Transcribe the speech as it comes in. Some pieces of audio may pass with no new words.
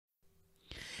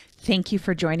Thank you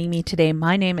for joining me today.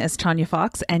 My name is Tanya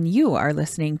Fox, and you are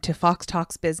listening to Fox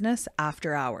Talks Business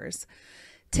After Hours.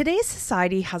 Today's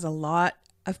society has a lot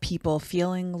of people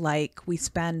feeling like we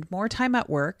spend more time at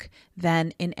work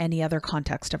than in any other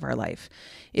context of our life.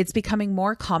 It's becoming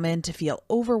more common to feel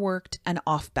overworked and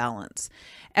off balance.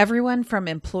 Everyone from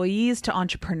employees to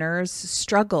entrepreneurs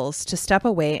struggles to step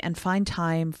away and find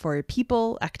time for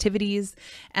people, activities,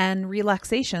 and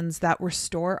relaxations that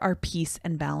restore our peace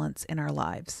and balance in our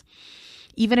lives.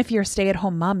 Even if you're a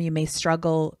stay-at-home mom, you may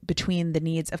struggle between the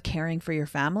needs of caring for your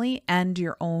family and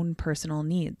your own personal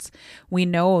needs. We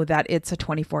know that it's a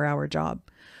 24-hour job.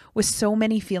 With so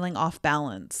many feeling off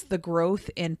balance, the growth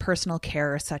in personal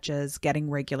care, such as getting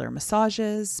regular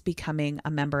massages, becoming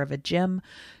a member of a gym,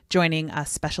 joining a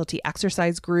specialty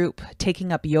exercise group,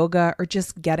 taking up yoga, or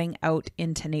just getting out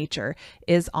into nature,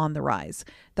 is on the rise.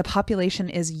 The population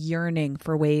is yearning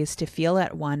for ways to feel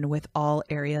at one with all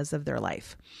areas of their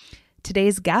life.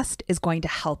 Today's guest is going to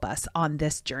help us on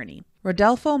this journey.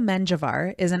 Rodolfo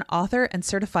Menjivar is an author and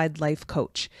certified life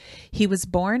coach. He was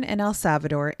born in El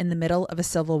Salvador in the middle of a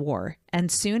civil war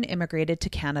and soon immigrated to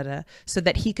Canada so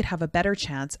that he could have a better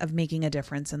chance of making a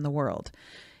difference in the world.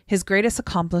 His greatest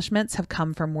accomplishments have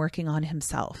come from working on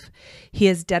himself. He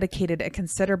has dedicated a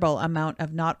considerable amount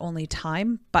of not only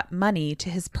time, but money to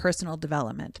his personal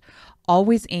development,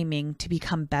 always aiming to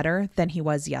become better than he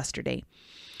was yesterday.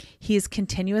 He is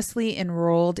continuously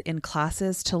enrolled in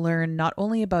classes to learn not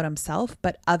only about himself,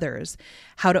 but others,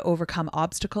 how to overcome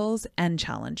obstacles and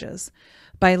challenges.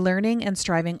 By learning and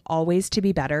striving always to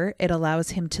be better, it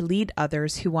allows him to lead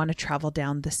others who want to travel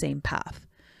down the same path.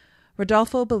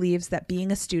 Rodolfo believes that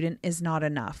being a student is not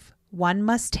enough. One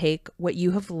must take what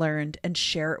you have learned and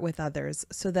share it with others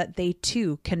so that they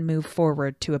too can move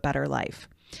forward to a better life.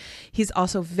 He's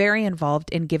also very involved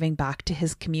in giving back to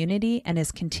his community and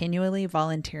is continually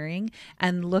volunteering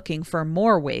and looking for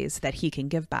more ways that he can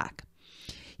give back.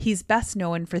 He's best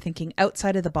known for thinking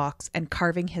outside of the box and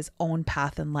carving his own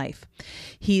path in life.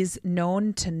 He's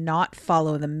known to not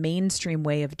follow the mainstream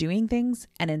way of doing things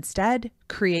and instead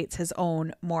creates his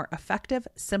own, more effective,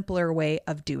 simpler way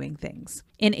of doing things.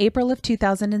 In April of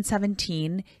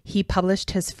 2017, he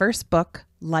published his first book,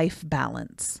 Life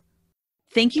Balance.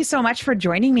 Thank you so much for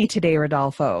joining me today,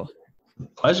 Rodolfo.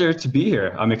 Pleasure to be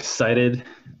here. I'm excited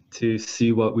to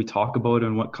see what we talk about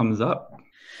and what comes up.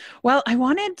 Well, I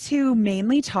wanted to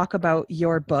mainly talk about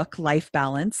your book, Life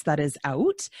Balance, that is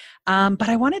out. But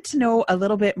I wanted to know a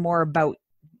little bit more about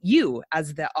you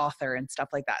as the author and stuff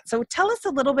like that. So tell us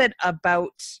a little bit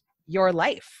about your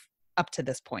life up to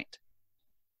this point.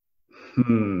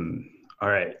 All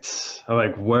right.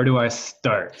 So where do I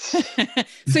start?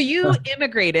 So you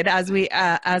immigrated,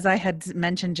 as I had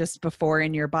mentioned just before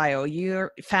in your bio,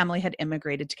 your family had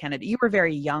immigrated to Canada. You were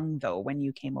very young though when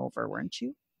you came over, weren't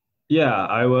you? Yeah,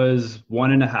 I was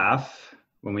 1.5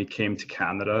 when we came to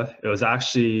Canada. It was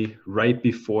actually right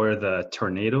before the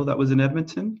tornado that was in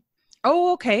Edmonton.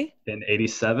 Oh, okay. In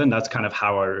 87. That's kind of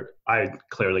how I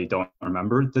clearly don't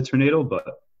remember the tornado,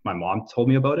 but my mom told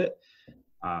me about it.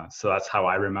 So that's how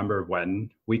I remember when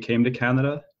we came to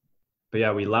Canada. But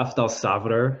yeah, we left El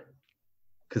Salvador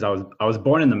because I was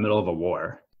born in the middle of a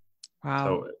war. Wow.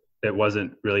 So it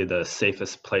wasn't really the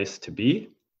safest place to be.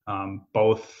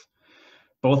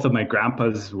 Both of my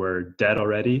grandpas were dead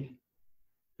already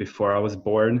before I was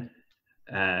born.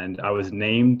 And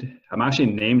I'm actually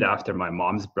named after my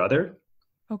mom's brother.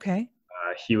 Okay.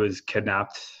 He was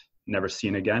kidnapped, never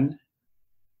seen again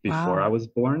before Wow. I was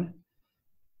born.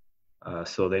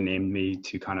 So they named me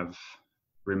to kind of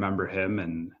remember him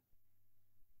and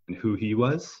who he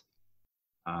was.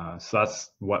 So that's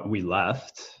what we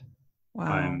left. Wow.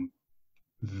 I'm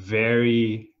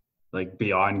very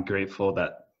beyond grateful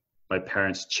that my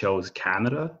parents chose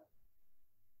Canada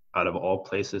out of all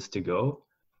places to go.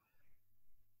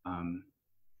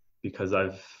 Because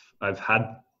I've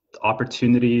had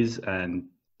opportunities and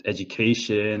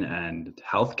education and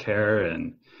healthcare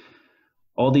and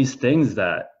all these things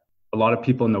that a lot of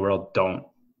people in the world don't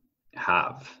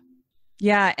have.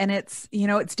 Yeah. And it's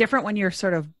different when you're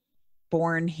sort of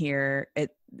born here.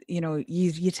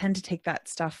 You tend to take that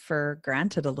stuff for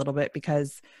granted a little bit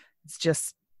because it's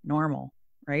just normal,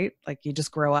 right? Like you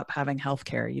just grow up having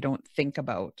healthcare. You don't think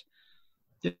about.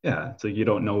 Yeah. So you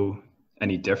don't know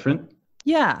any different.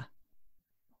 Yeah.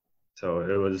 So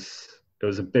it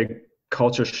was a big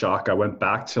culture shock. I went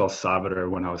back to El Salvador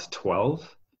when I was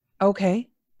 12. Okay.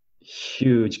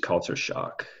 Huge culture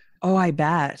shock. Oh, I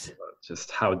bet.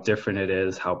 Just how different it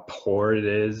is, how poor it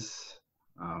is,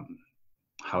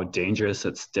 how dangerous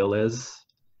it still is.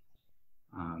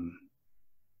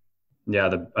 Yeah,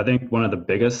 I think one of the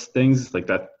biggest things, like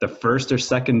that, the first or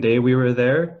second day we were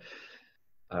there,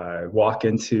 I walk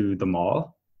into the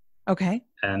mall Okay.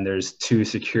 and there's two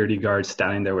security guards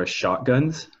standing there with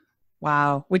shotguns.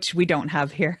 Wow. Which we don't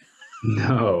have here.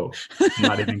 No,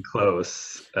 not even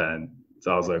close. And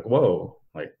so I was like, whoa,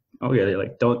 like, oh yeah,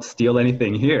 like don't steal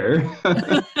anything here.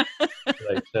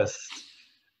 Like just,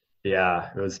 yeah,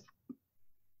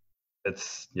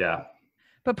 yeah.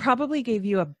 But probably gave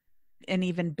you an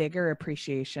even bigger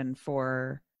appreciation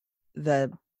for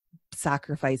the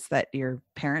sacrifice that your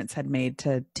parents had made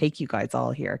to take you guys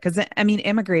all here. Because I mean,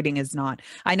 immigrating is not,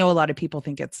 I know a lot of people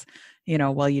think it's,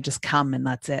 well, you just come and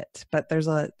that's it. But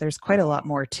there's quite a lot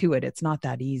more to it. It's not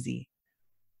that easy.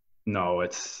 No,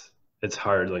 it's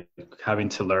hard, like having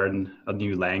to learn a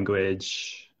new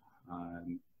language,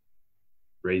 um,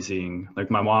 raising,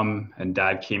 like my mom and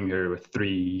dad came here with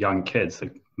three young kids.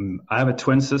 Like I have a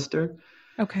twin sister.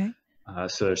 Okay.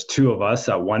 So there's two of us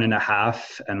at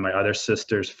 1.5, and my other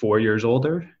sister's 4 years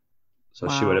older. So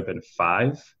she would Wow. have been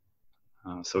 5.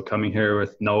 So coming here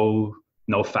with no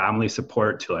family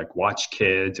support to like watch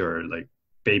kids or like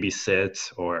babysit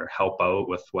or help out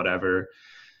with whatever,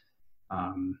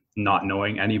 not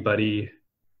knowing anybody,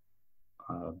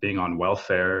 being on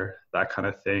welfare, that kind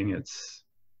of thing. It's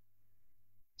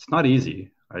not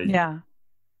easy. I Yeah.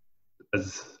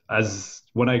 as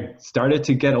when I started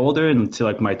to get older into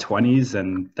like my 20s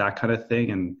and that kind of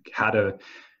thing, and had a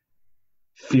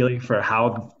feeling for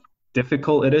how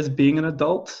difficult it is being an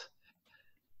adult,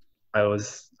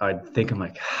 I'd think, I'm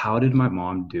like, how did my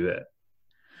mom do it?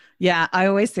 Yeah, I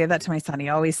always say that to my son. He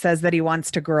always says that he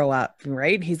wants to grow up,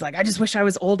 right? He's like, I just wish I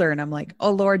was older. And I'm like,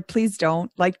 oh Lord, please don't.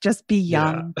 Like, just be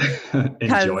Yeah. young. Enjoy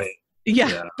Because, it. yeah.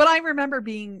 Yeah. But I remember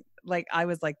being like, I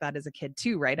was like that as a kid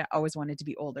too, right? I always wanted to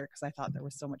be older because I thought there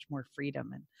was so much more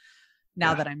freedom. And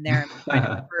now that I'm there, I'm trying to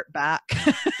revert back.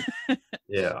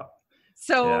 Yeah.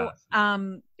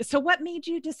 Yeah. So what made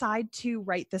you decide to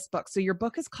write this book? So your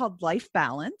book is called Life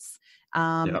Balance,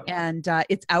 Yeah. and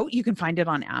it's out. You can find it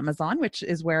on Amazon, which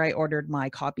is where I ordered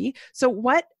my copy. So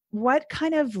what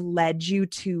kind of led you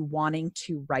to wanting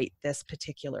to write this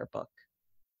particular book?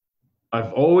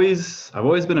 I've always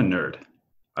been a nerd.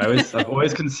 I've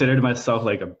always considered myself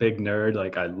like a big nerd.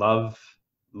 Like I love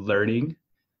learning,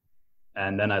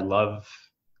 and then I love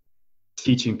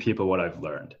teaching people what I've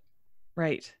learned.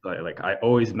 Right. Like I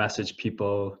always message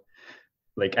people,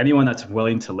 like anyone that's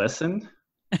willing to listen,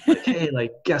 like, hey,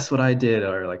 like guess what I did,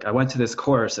 or like I went to this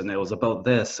course and it was about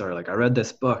this, or like I read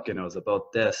this book and it was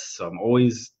about this. So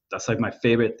that's like my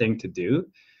favorite thing to do.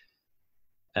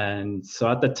 And so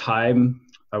at the time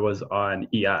I was on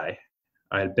EI.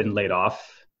 I had been laid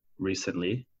off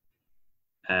recently,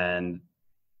 and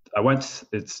I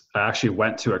actually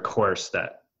went to a course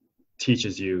that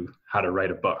teaches you how to write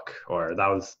a book, or that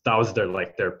was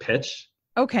their pitch.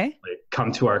 Okay. Like,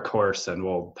 come to our course and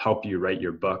we'll help you write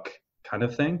your book, kind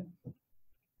of thing.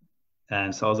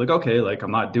 And so I was like, okay, like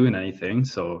I'm not doing anything.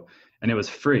 So, and it was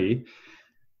free.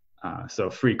 So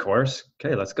free course.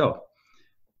 Okay, let's go.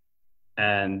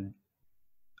 And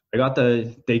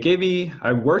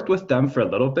I worked with them for a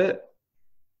little bit,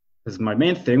 because my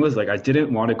main thing was like, I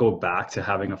didn't want to go back to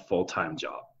having a full-time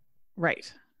job.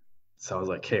 Right. So I was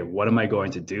like, hey, what am I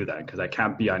going to do then? Because I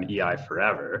can't be on EI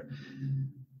forever.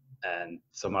 And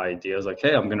so my idea was like,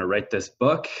 hey, I'm going to write this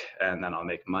book and then I'll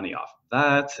make money off of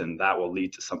that. And that will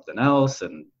lead to something else.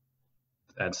 And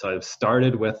so I've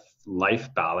started with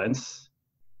Life Balance,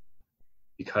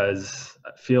 because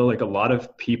I feel like a lot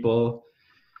of people,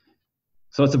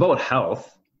 so it's about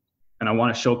health. And I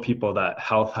want to show people that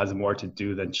health has more to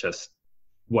do than just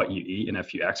what you eat and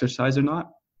if you exercise or not.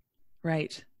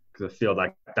 Right. Because I feel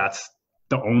like that's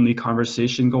the only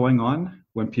conversation going on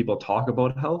when people talk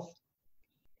about health.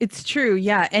 It's true.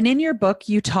 Yeah. And in your book,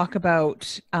 you talk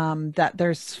about that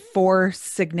there's 4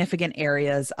 significant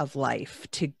areas of life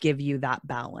to give you that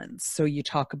balance. So you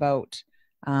talk about,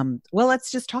 well, let's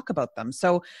just talk about them.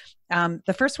 So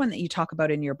the first one that you talk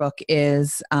about in your book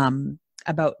is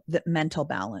about the mental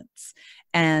balance.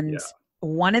 And Yeah.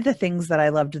 one of the things that I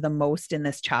loved the most in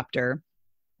this chapter,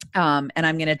 and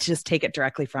I'm going to just take it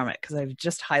directly from it because I've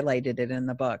just highlighted it in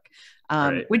the book,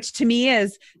 Right. which to me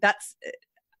is that's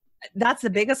the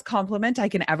biggest compliment I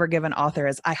can ever give an author,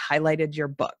 is I highlighted your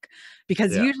book.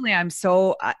 Because Yeah. usually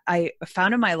I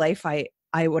found in my life,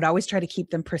 I would always try to keep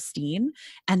them pristine.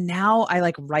 And now I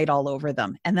like write all over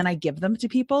them and then I give them to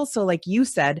people. So like you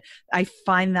said, I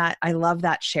find that I love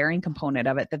that sharing component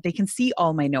of it, that they can see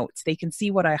all my notes. They can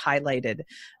see what I highlighted.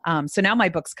 So now my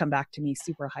books come back to me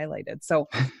super highlighted. So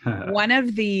one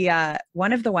of the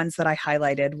ones that I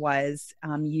highlighted was,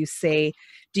 you say,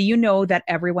 do you know that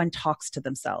everyone talks to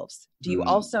themselves? Do you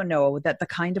also know that the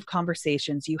kind of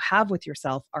conversations you have with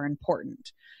yourself are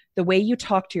important? The way you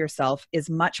talk to yourself is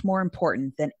much more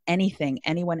important than anything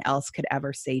anyone else could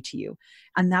ever say to you.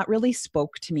 And that really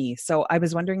spoke to me. So I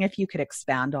was wondering if you could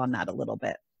expand on that a little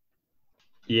bit.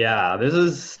 Yeah,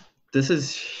 this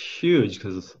is huge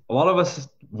because a lot of us,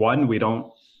 one, we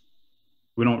don't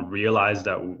realize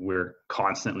that we're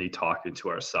constantly talking to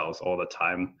ourselves all the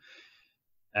time.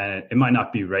 And it might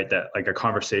not be right that like a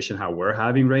conversation how we're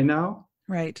having right now,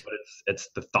 Right. but it's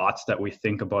the thoughts that we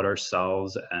think about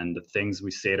ourselves and the things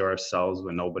we say to ourselves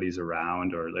when nobody's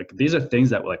around, or like these are things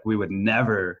that like we would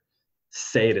never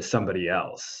say to somebody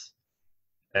else.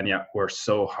 And yet we're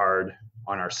so hard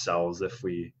on ourselves if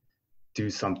we do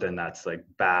something that's like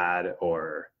bad,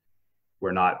 or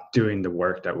we're not doing the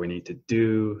work that we need to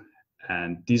do.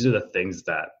 And these are the things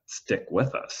that stick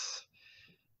with us.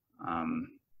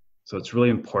 So it's really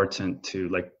important to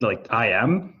like I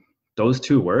am, those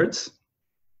two words.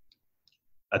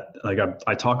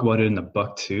 I talk about it in the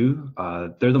book too.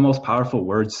 They're the most powerful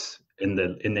words in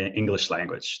the English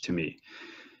language to me.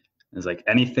 It's like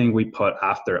anything we put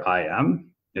after I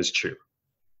am is true.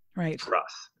 Right. For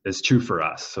us. It's true for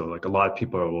us. So like a lot of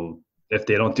people will, if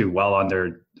they don't do well on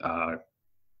their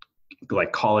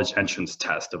like college entrance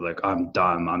test of like, I'm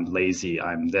dumb, I'm lazy,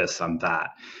 I'm this, I'm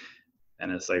that.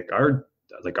 And it's like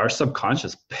our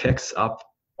subconscious picks up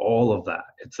all of that.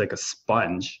 It's like a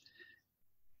sponge.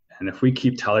 And if we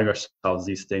keep telling ourselves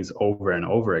these things over and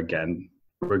over again,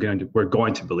 we're going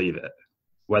to believe it,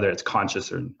 whether it's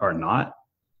conscious or not.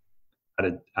 At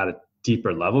a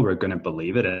deeper level, we're going to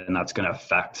believe it, and that's going to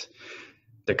affect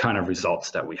the kind of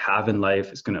results that we have in life.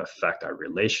 It's going to affect our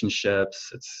relationships.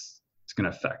 It's going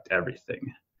to affect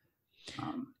everything.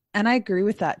 And I agree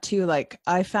with that too. Like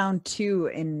I found too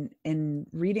in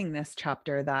reading this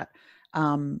chapter that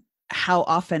how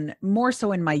often, more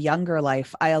so in my younger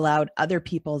life, I allowed other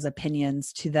people's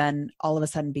opinions to then all of a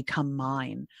sudden become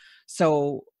mine.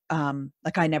 So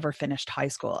like I never finished high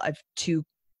school. I've 2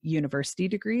 university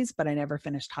degrees, but I never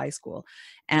finished high school.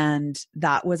 And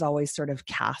that was always sort of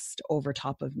cast over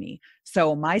top of me.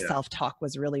 So my self-talk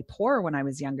was really poor when I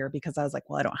was younger because I was like,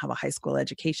 well, I don't have a high school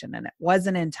education. And it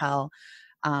wasn't until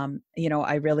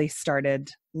I really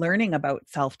started learning about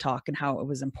self-talk and how it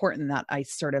was important that I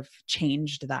sort of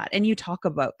changed that. And you talk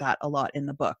about that a lot in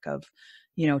the book of,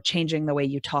 changing the way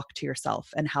you talk to yourself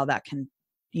and how that can,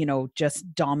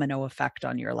 just domino effect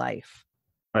on your life.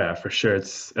 Oh yeah, for sure.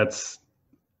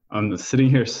 I'm sitting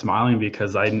here smiling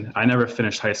because I never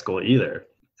finished high school either.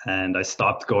 And I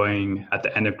stopped going at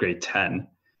the end of grade 10.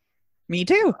 Me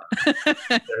too.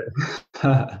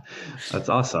 That's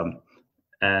awesome.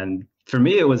 And for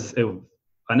me,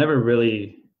 I never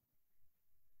really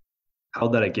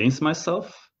held that against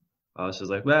myself. I was just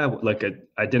like, well, like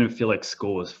I didn't feel like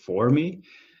school was for me,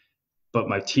 but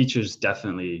my teachers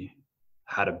definitely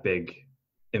had a big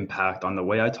impact on the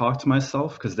way I talked to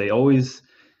myself, because they always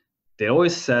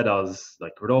said I was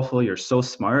like, Rodolfo, you're so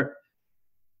smart,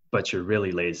 but you're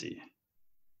really lazy.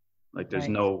 Like there's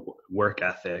no work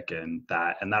ethic, and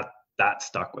that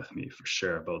stuck with me for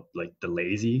sure, about like the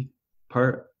lazy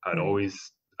part.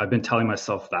 I've been telling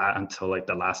myself that until like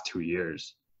the last 2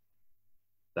 years,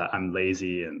 that I'm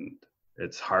lazy and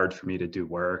it's hard for me to do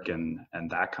work and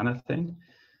that kind of thing.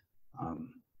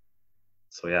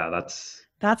 So yeah,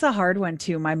 that's a hard one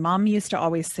too. My mom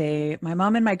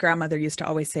and my grandmother used to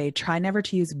always say, try never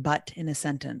to use but in a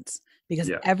sentence,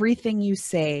 because everything you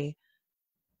say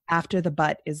after the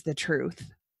but is the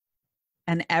truth.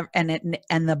 And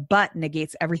the but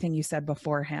negates everything you said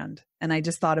beforehand. And I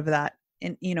just thought of that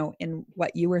in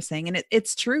what you were saying. And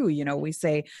it's true. We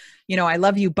say, I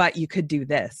love you, but you could do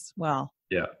this. Well,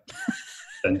 yeah.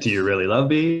 And do you really love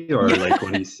me? Or like,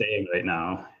 what are you saying right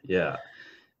now? Yeah.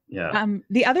 Yeah.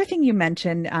 The other thing you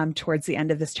mentioned towards the end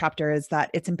of this chapter is that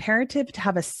it's imperative to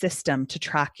have a system to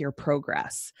track your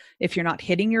progress. If you're not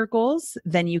hitting your goals,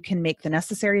 then you can make the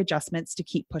necessary adjustments to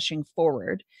keep pushing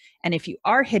forward. And if you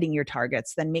are hitting your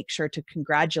targets, then make sure to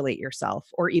congratulate yourself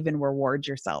or even reward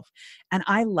yourself. And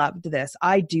I loved this.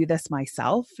 I do this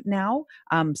myself now.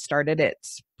 Started it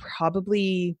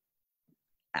probably,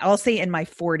 I'll say in my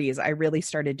 40s, I really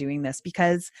started doing this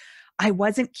because I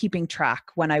wasn't keeping track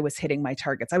when I was hitting my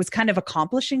targets. I was kind of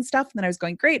accomplishing stuff, and then I was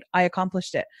going, great, I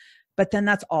accomplished it. but then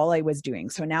that's all I was doing.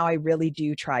 So now I really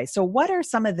do try. So what are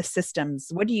some of the systems?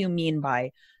 What do you mean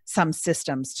by some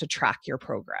systems to track your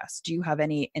progress? Do you have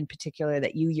any in particular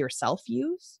that you yourself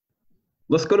use?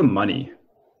 Let's go to money,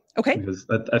 Okay. because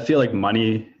I feel like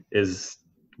money is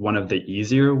one of the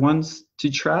easier ones to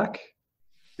track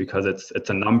because it's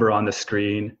a number on the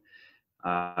screen.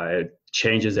 It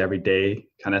changes every day,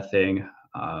 kind of thing.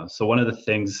 So one of the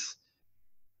things,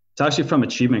 it's actually from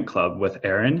Achievement Club with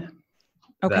Erin,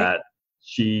 Okay. that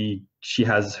she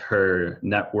has her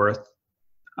net worth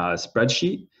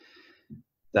spreadsheet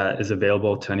that is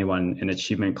available to anyone in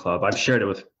Achievement Club. I've shared it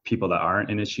with people that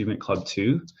aren't in Achievement Club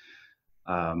too.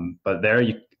 But there,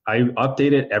 I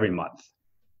update it every month.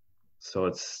 So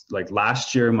it's like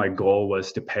last year, my goal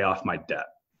was to pay off my debt.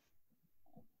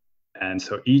 And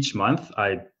so each month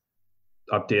I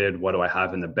updated, what do I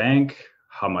have in the bank?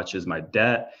 How much is my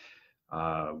debt?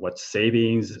 What's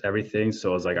savings, everything. So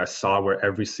it was like, I saw where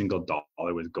every single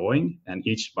dollar was going. And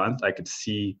each month I could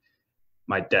see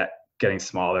my debt getting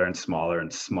smaller and smaller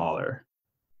and smaller.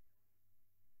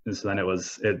 And so then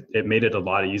it made it a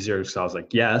lot easier. So I was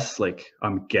like, yes, like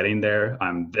I'm getting there.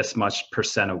 I'm this much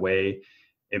 % away.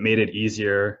 It made it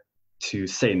easier to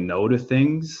say no to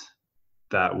things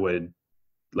that would,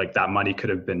 like, that money could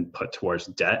have been put towards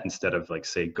debt instead of, like,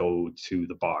 say, go to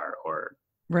the bar or.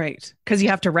 Right. Because you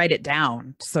have to write it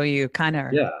down. So you kind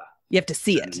of, Yeah. you have to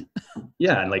see it.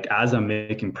 Yeah. And like, as I'm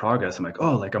making progress, I'm like,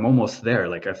 oh, like I'm almost there.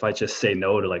 Like if I just say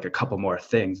no to like a couple more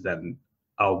things, then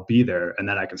I'll be there. And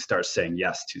then I can start saying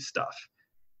yes to stuff.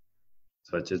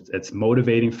 So it's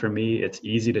motivating for me. It's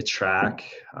easy to track.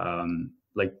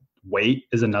 Like weight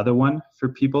is another one for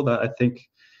people that I think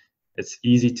it's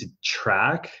easy to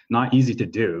track, not easy to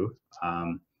do.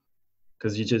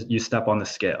 Cause you step on the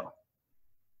scale.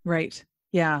 Right.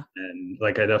 Yeah. And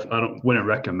like, wouldn't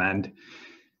recommend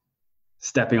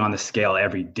stepping on the scale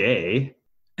every day,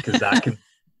 because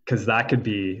that could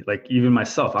be like, even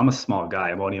myself, I'm a small guy.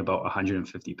 I'm only about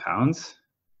 150 pounds.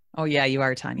 Oh yeah, you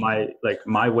are tiny.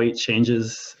 My weight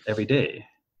changes every day.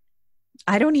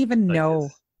 I don't even know.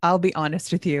 I'll be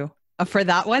honest with you. For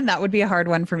that one, that would be a hard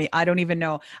one for me. I don't even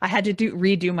know. I had to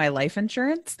redo my life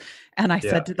insurance. And I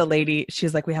said to the lady,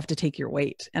 she's like, we have to take your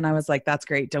weight. And I was like, that's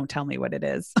great. Don't tell me what it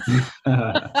is.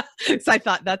 So I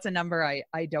thought that's a number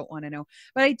I don't want to know.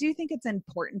 But I do think it's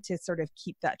important to sort of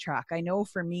keep that track. I know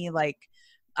for me, like,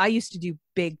 I used to do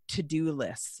big to-do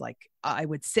lists. Like I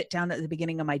would sit down at the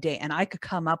beginning of my day and I could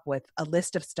come up with a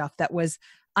list of stuff that was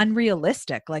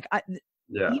unrealistic. Like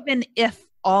even if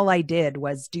all I did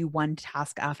was do one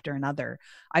task after another,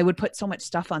 I would put so much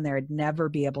stuff on there, I'd never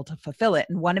be able to fulfill it.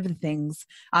 And one of the things,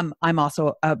 I'm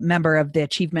also a member of the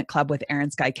Achievement Club with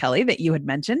Aaron Sky Kelly that you had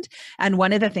mentioned. And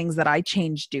one of the things that I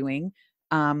changed doing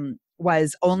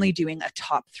was only doing a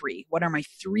top 3. What are my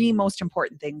 3 most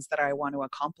important things that I want to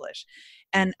accomplish?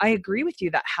 And I agree with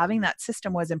you that having that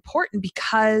system was important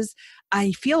because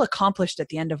I feel accomplished at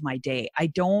the end of my day.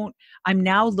 I'm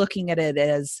now looking at it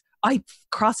as I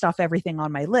crossed off everything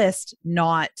on my list,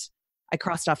 not I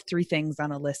crossed off 3 things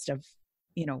on a list of,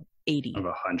 80. Of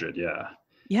 100, yeah.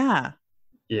 Yeah.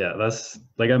 Yeah, that's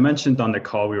like I mentioned on the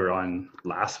call we were on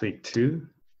last week too,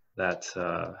 that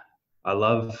I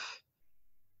love,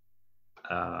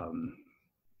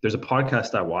 there's a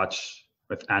podcast I watch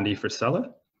with Andy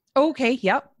Frisella. Okay,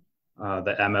 yep.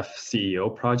 The MF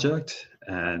CEO project.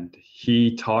 And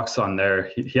he talks on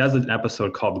there, he has an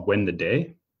episode called Win the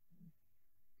Day.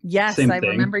 Yes, I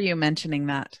remember you mentioning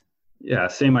that. Yeah,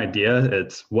 same idea.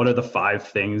 It's what are the 5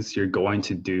 things you're going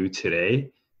to do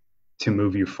today to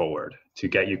move you forward, to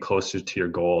get you closer to your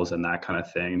goals and that kind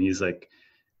of thing. And he's like,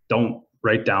 don't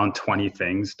write down 20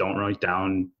 things. Don't write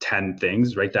down 10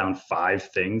 things. Write down 5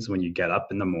 things when you get up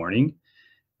in the morning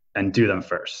and do them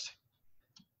first.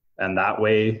 And that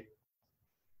way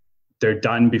they're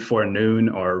done before noon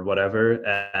or whatever.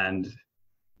 And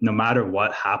no matter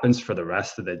what happens for the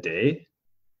rest of the day,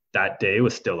 that day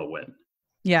was still a win.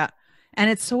 Yeah. And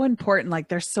it's so important. Like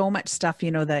there's so much stuff,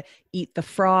 the eat the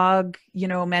frog,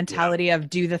 mentality of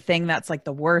do the thing that's like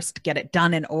the worst, get it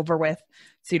done and over with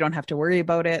so you don't have to worry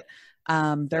about it.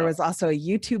 There was also a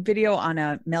YouTube video on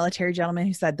a military gentleman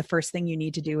who said the first thing you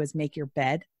need to do is make your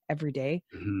bed every day,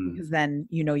 because then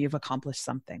you've accomplished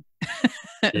something.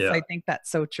 So I think that's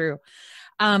so true.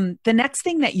 The next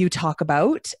thing that you talk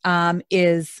about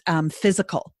is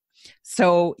physical.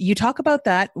 So you talk about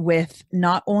that with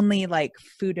not only like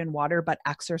food and water, but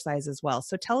exercise as well.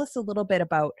 So tell us a little bit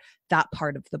about that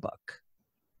part of the book.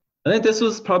 I think this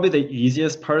was probably the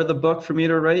easiest part of the book for me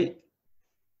to write,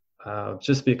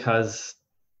 just because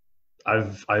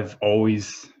I've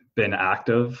always been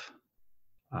active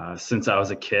since I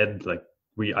was a kid. Like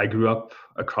I grew up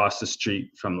across the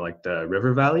street from like the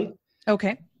river valley.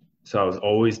 Okay. So I was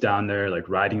always down there, like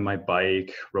riding my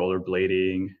bike,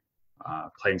 rollerblading,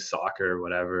 playing soccer,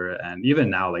 whatever. And even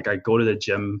now, like I go to the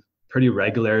gym pretty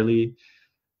regularly.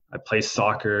 I play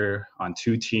soccer on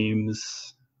 2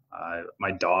 teams.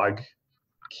 My dog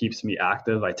keeps me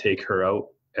active. I take her out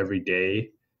every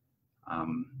day.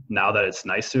 Now that it's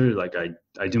nicer, like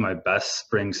I do my best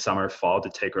spring, summer, fall to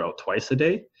take her out twice a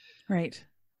day. Right.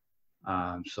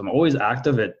 So I'm always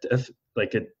active.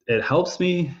 It helps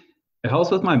me. It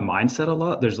helps with my mindset a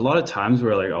lot. There's a lot of times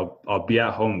where like I'll be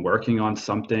at home working on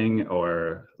something,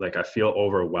 or like I feel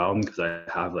overwhelmed because I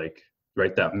have like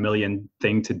that million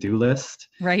thing to do list,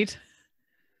 Right.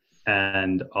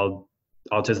 and I'll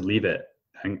just leave it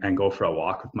and go for a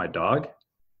walk with my dog.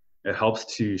 It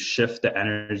helps to shift the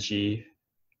energy.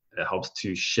 It helps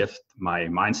to shift my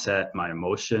mindset, my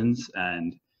emotions,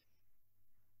 and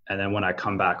then when I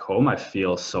come back home, I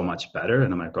feel so much better,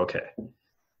 and I'm like, okay,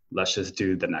 let's just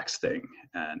do the next thing.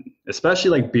 And especially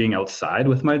like being outside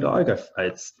with my dog,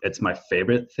 it's my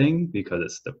favorite thing because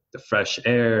it's the fresh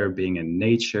air, being in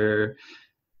nature,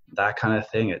 that kind of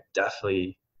thing. It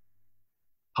definitely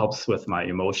helps with my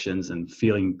emotions and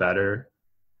feeling better.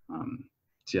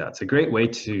 So yeah, it's a great way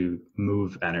to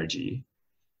move energy.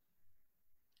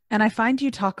 And I find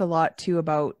you talk a lot too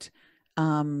about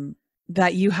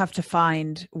that you have to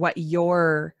find what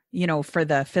your, for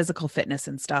the physical fitness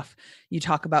and stuff, you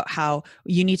talk about how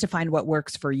you need to find what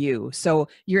works for you. So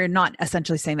you're not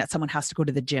essentially saying that someone has to go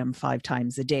to the gym 5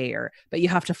 times a day, but you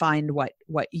have to find what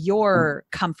your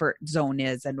comfort zone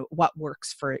is and what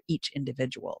works for each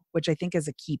individual, which I think is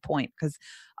a key point, because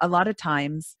a lot of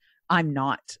times I'm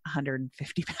not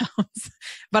 150 pounds,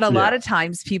 but a lot of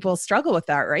times people struggle with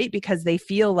that, right? Because they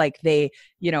feel like they,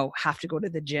 have to go to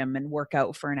the gym and work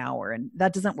out for an hour, and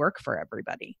that doesn't work for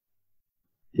everybody.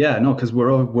 Yeah, no, because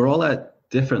we're all at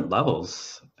different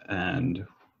levels, and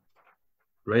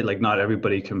right, like not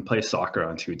everybody can play soccer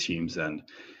on 2 teams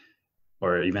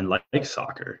or even like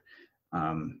soccer.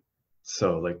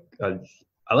 So like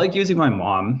I like using my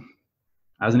mom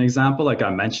as an example. Like I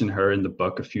mentioned her in the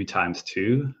book a few times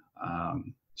too.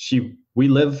 We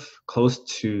live close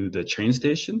to the train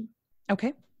station.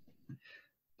 Okay.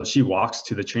 So she walks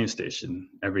to the train station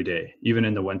every day, even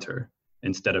in the winter,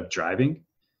 instead of driving.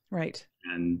 Right.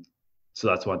 And so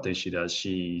that's one thing she does.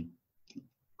 She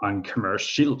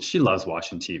loves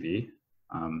watching TV.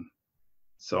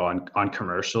 So on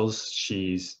commercials,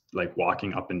 she's like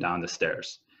walking up and down the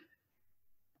stairs.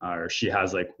 Or she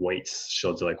has like weights.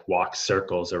 She'll do like walk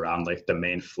circles around like the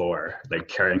main floor, like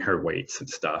carrying her weights and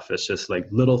stuff. It's just like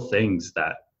little things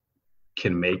that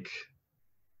can make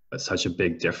such a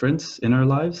big difference in our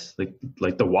lives.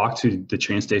 Like the walk to the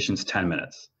train station's 10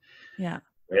 minutes. Yeah.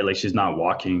 Right? Like she's not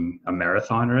walking a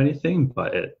marathon or anything,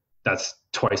 but that's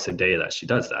twice a day that she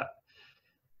does that.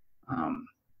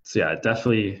 So yeah,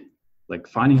 definitely like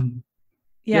finding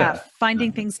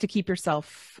things to keep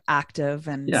yourself active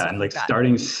and and like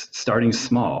starting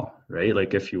small, right?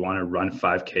 Like if you want to run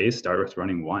 5K, start with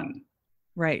running 1.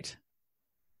 Right.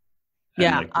 And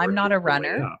yeah, like I'm not a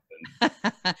runner.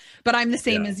 But I'm the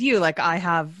same as you. Like I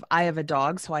have a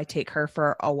dog, so I take her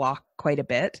for a walk quite a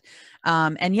bit.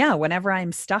 And yeah, whenever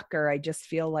I'm stuck or I just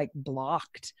feel like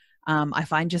blocked, I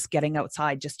find just getting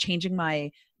outside, just changing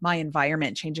my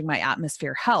environment, changing my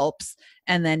atmosphere helps.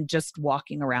 And then just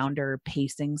walking around or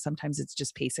pacing, sometimes it's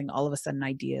just pacing, all of a sudden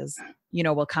ideas,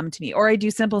 will come to me. Or I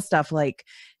do simple stuff like,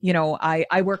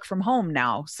 I work from home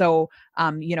now. So,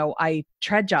 I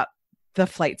trudge up the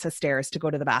flights of stairs to go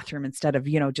to the bathroom instead of,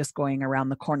 just going around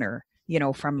the corner,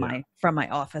 from my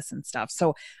office and stuff.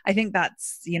 So I think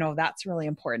that's really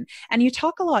important. And you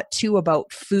talk a lot too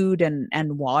about food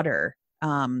and water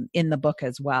in the book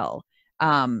as well.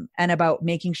 And about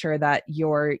making sure that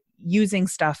you're using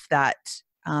stuff that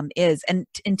is, and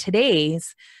in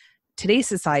today's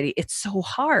society, it's so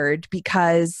hard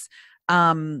because,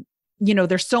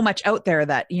 there's so much out there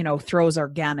that, throws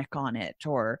organic on it,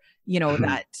 or,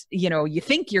 that, you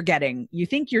think you're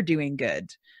doing good.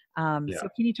 So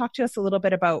can you talk to us a little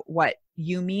bit about what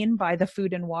you mean by the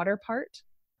food and water part?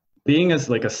 Being as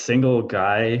like a single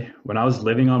guy, when I was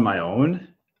living on my own,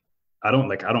 I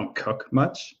don't cook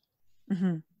much.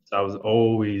 Mm-hmm. So I was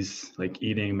always like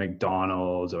eating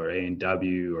McDonald's or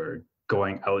A&W or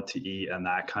going out to eat and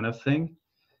that kind of thing.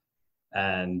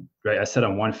 And right, I said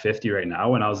I'm 150 right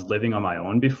now. When I was living on my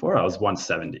own before, I was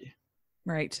 170.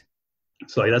 Right.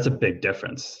 So like, that's a big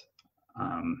difference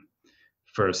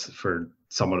for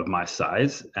someone of my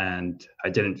size. And I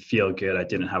didn't feel good. I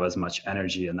didn't have as much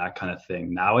energy and that kind of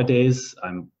thing. Nowadays,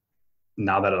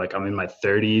 now that I'm in my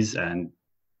 30s and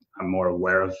I'm more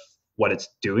aware of what it's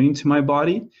doing to my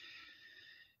body.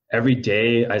 Every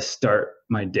day I start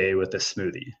my day with a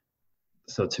smoothie.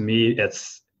 So to me,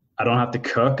 I don't have to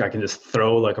cook. I can just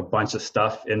throw like a bunch of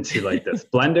stuff into like this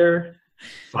blender,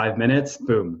 5 minutes,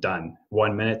 boom, done.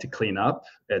 1 minute to clean up.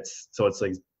 It's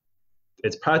like,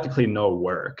 it's practically no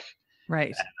work.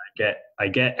 Right. And I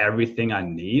get everything I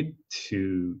need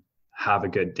to have a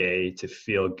good day, to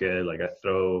feel good. Like I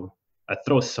throw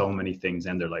so many things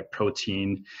in there, like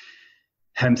protein,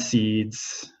 hemp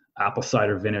seeds, apple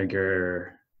cider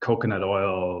vinegar, coconut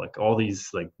oil, like all these,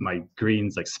 like my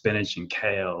greens, like spinach and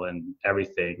kale and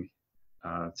everything,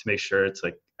 to make sure it's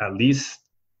like at least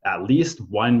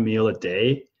one meal a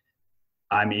day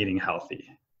I'm eating healthy.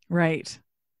 Right.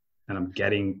 And I'm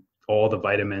getting all the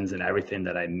vitamins and everything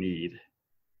that I need.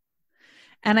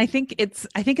 And I think it's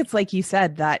like you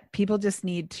said, that people just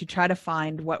need to try to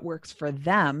find what works for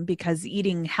them, because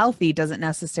eating healthy doesn't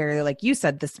necessarily, like you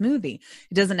said, the smoothie,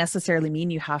 it doesn't necessarily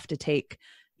mean you have to take,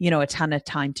 a ton of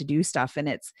time to do stuff. And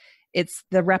it's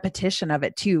the repetition of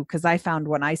it too. Cause I found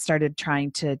when I started trying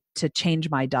to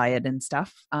change my diet and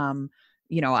stuff,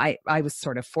 I was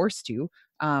sort of forced to,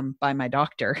 by my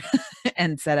doctor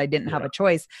and said I didn't have a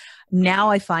choice.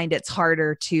 Now I find it's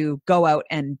harder to go out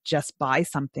and just buy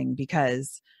something,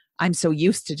 because I'm so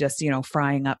used to just,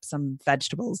 frying up some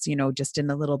vegetables, just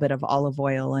in a little bit of olive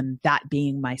oil, and that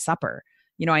being my supper.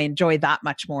 I enjoy that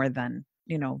much more than,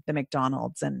 the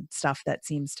McDonald's and stuff that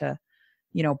seems to,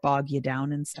 bog you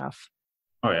down and stuff.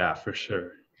 Oh yeah, for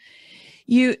sure.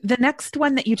 The next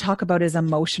one that you talk about is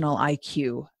emotional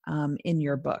IQ, in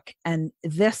your book. And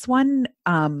this one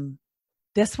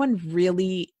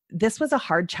really, this was a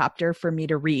hard chapter for me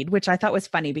to read, which I thought was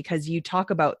funny, because you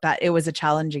talk about that it was a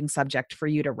challenging subject for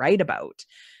you to write about.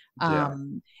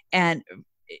 And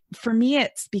for me,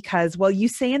 it's because, well, you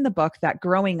say in the book that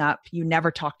growing up, you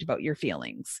never talked about your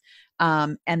feelings,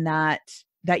 and that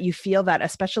you feel that,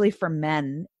 especially for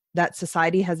men, that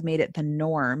society has made it the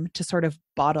norm to sort of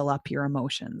bottle up your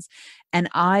emotions. And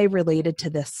I related to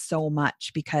this so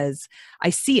much, because I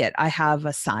see it. I have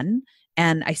a son,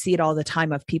 and I see it all the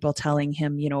time, of people telling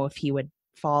him, if he would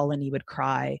fall and he would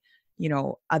cry,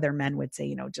 other men would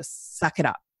say, just suck it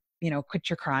up, quit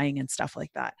your crying and stuff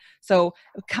like that. So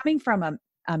coming from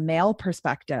a male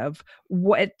perspective,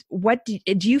 what do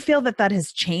you feel that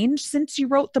has changed since you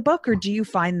wrote the book? Or do you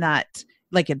find that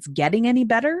like it's getting any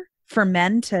better for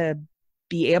men to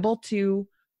be able to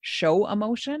show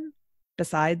emotion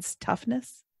besides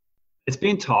toughness? It's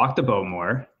being talked about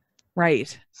more.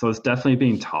 Right. So it's definitely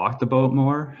being talked about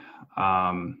more.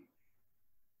 I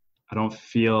don't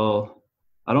feel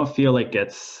like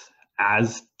it's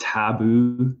as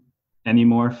taboo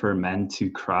anymore for men to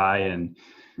cry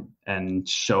and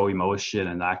show emotion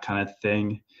and that kind of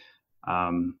thing.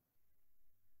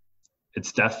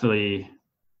 It's definitely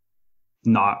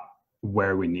not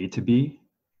where we need to be.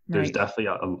 There's definitely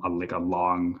a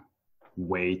long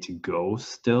way to go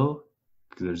still,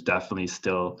 because there's definitely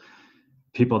still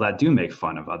people that do make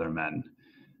fun of other men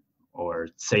or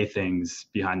say things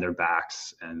behind their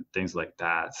backs and things like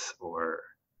that, or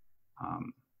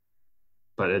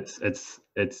but it's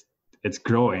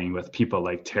growing with people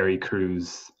like Terry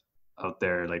Crews out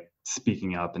there, like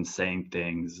speaking up and saying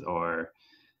things, or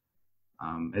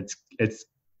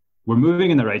we're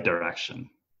moving in the right direction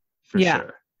for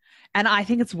sure. And I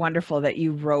think it's wonderful that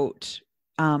you wrote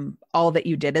all that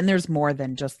you did. And there's more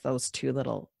than just those two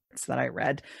little that I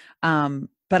read.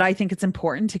 But I think it's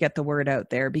important to get the word out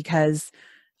there, because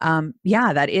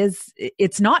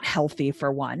it's not healthy,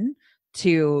 for one,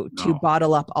 to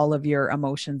bottle up all of your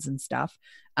emotions and stuff.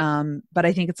 But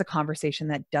I think it's a conversation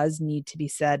that does need to be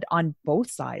said on both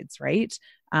sides, right?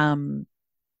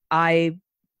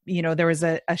 There was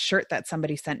a shirt that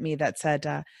somebody sent me that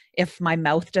said, if my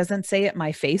mouth doesn't say it,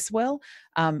 my face will.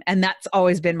 And that's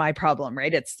always been my problem,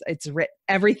 right? It's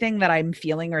everything that I'm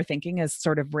feeling or thinking is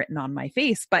sort of written on my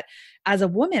face. But as a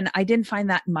woman, I didn't find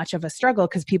that much of a struggle,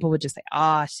 because people would just say,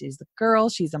 she's the girl,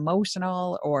 she's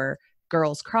emotional, or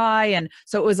girls cry. And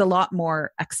so it was a lot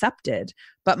more accepted.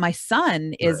 But my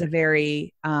son is a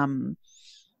very,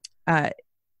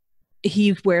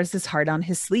 he wears his heart on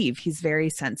his sleeve. He's very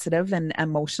sensitive and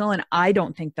emotional. And I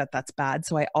don't think that that's bad.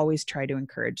 So I always try to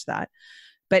encourage that.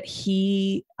 But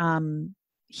he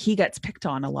gets picked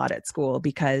on a lot at school,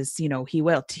 because,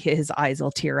 his eyes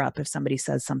will tear up if somebody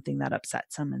says something that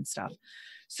upsets him and stuff.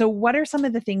 So what are some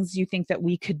of the things you think that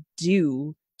we could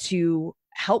do to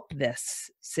help this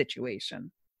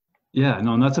situation? Yeah,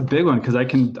 no, and that's a big one, because I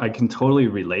can totally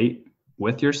relate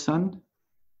with your son,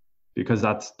 because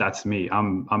that's me.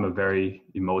 I'm a very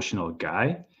emotional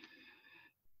guy,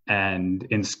 and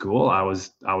in school I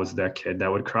was that kid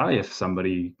that would cry if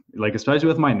somebody like especially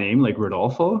with my name, like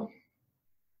Rodolfo,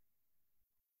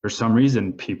 for some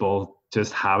reason people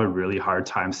just have a really hard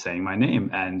time saying my name.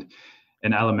 And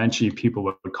in elementary, people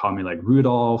would call me like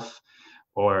Rudolph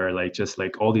or like just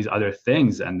like all these other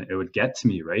things, and it would get to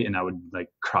me, right? And I would like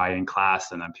cry in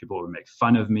class, and then people would make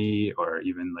fun of me, or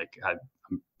even had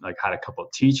a couple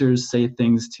of teachers say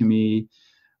things to me,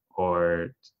 or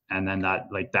and then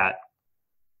that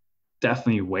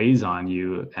definitely weighs on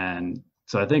you. And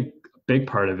so I think a big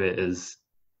part of it is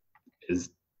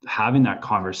having that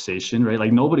conversation, right?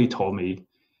 Like nobody told me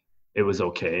it was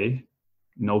okay.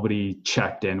 Nobody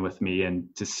checked in with me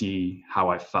and to see how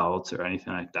I felt or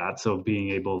anything like that. So being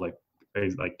able like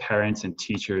parents and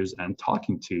teachers and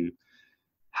talking to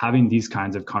having these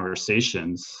kinds of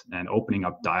conversations and opening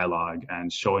up dialogue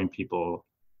and showing people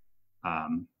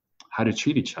how to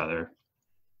treat each other.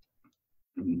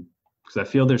 Because I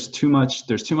feel there's too much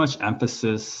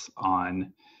emphasis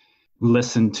on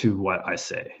listen to what I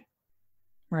say.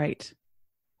 Right.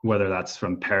 Whether that's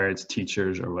from parents,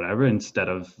 teachers, or whatever, instead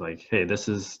of like, hey, this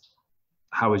is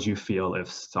how would you feel if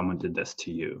someone did this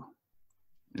to you,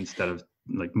 instead of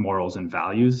like morals and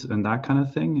values and that kind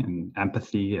of thing, and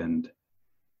empathy and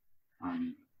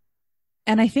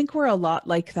I think we're a lot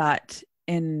like that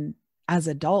in as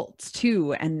adults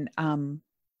too. And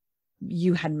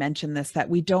you had mentioned this, that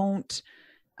we don't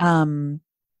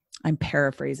I'm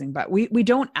paraphrasing, but we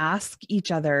don't ask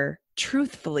each other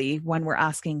truthfully when we're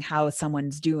asking how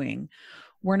someone's doing.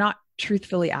 We're not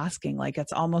truthfully asking. Like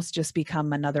it's almost just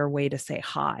become another way to say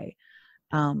hi.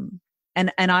 And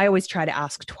I always try to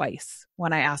ask twice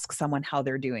when I ask someone how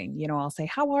they're doing. You know, I'll say,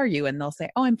 "How are you?" And they'll say,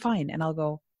 "Oh, I'm fine." And I'll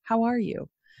go, "How are you?"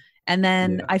 And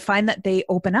then yeah. I find that they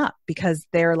open up because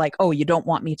they're like, "Oh, you don't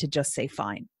want me to just say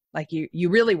fine. Like you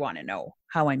really want to know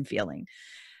how I'm feeling."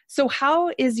 So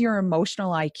how is your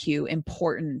emotional IQ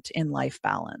important in life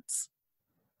balance?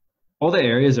 All the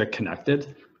areas are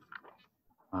connected.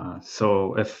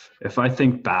 So if I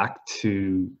think back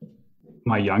to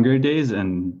my younger days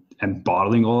and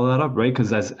bottling all of that up, right?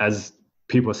 Because as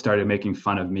people started making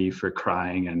fun of me for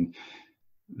crying and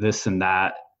this and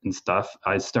that and stuff,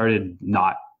 I started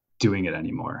not doing it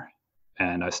anymore,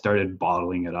 and I started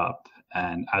bottling it up.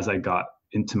 And as I got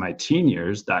into my teen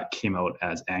years, that came out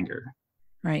as anger.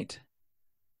 Right.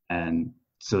 And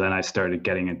so then I started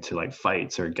getting into like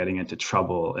fights or getting into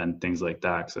trouble and things like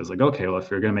that. So I was like, okay, well, if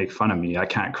you're going to make fun of me, I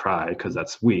can't cry because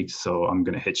that's weak. So I'm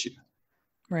going to hit you.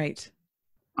 Right.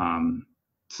 Um,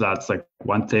 so that's like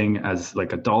one thing. As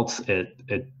like adults, it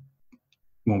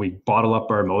when we bottle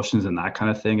up our emotions and that kind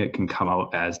of thing, it can come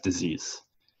out as disease.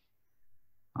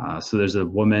 So there's a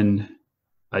woman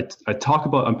I talk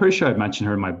about. I'm pretty sure I mentioned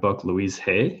her in my book, Louise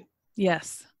Hay.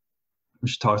 Yes.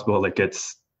 She talks about like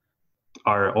it's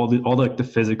all like the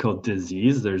physical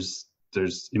disease.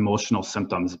 There's emotional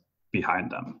symptoms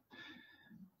behind them.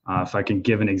 If I can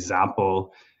give an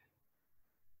example,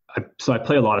 so I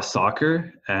play a lot of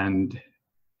soccer, and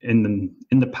in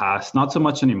the past, not so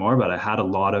much anymore, but I had a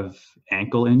lot of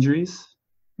ankle injuries.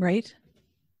 Right.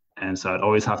 And so I'd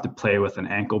always have to play with an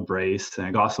ankle brace. And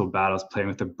it got so bad, I was playing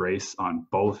with a brace on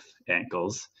both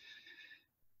ankles.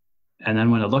 And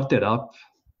then when I looked it up,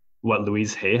 what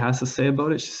Louise Hay has to say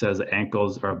about it, she says that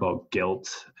ankles are about guilt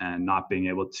and not being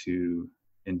able to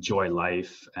enjoy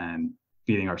life and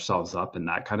beating ourselves up and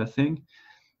that kind of thing.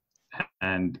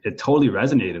 And it totally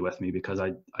resonated with me because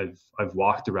I've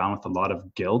walked around with a lot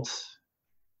of guilt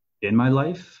in my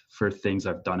life for things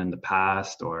I've done in the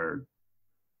past or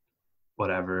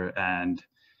whatever. And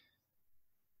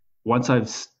once I've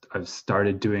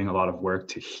started doing a lot of work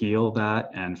to heal that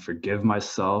and forgive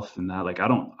myself and that, like I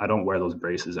don't wear those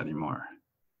braces anymore.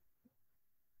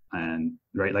 And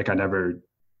right, like I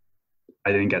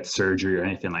didn't get surgery or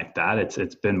anything like that.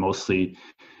 It's been mostly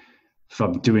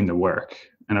from doing the work.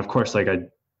 And of course, like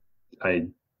I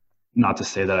not to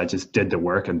say that I just did the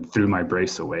work and threw my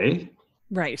brace away.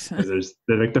 Right. There's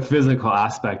like the physical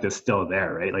aspect is still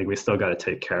there, right? Like we still got to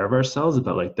take care of ourselves,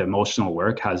 but like the emotional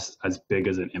work has as big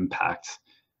as an impact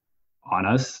on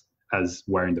us as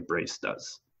wearing the brace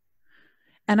does.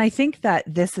 And I think that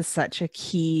this is such a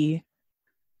key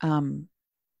um,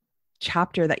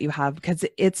 chapter that you have, because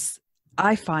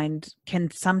I find can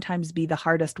sometimes be the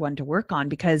hardest one to work on,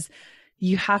 because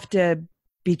you have to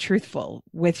be truthful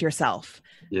with yourself,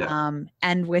 Yeah.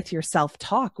 and with your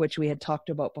self-talk, which we had talked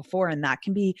about before. And that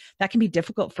can be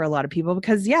difficult for a lot of people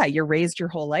because, yeah, you're raised your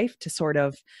whole life to sort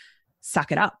of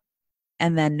suck it up.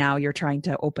 And then now you're trying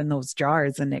to open those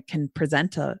jars and it can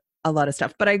present a lot of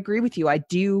stuff. But I agree with you. I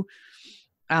do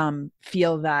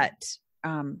feel that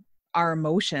our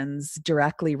emotions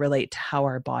directly relate to how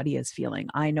our body is feeling.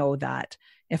 I know that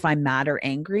if I'm mad or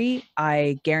angry,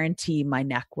 I guarantee my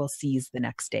neck will seize the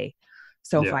next day.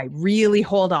 So if Yeah. I really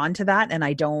hold on to that and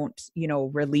I don't,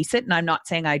 release it, and I'm not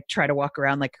saying I try to walk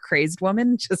around like a crazed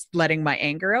woman, just letting my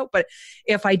anger out, but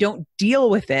if I don't deal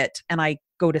with it and I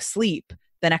go to sleep,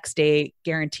 the next day,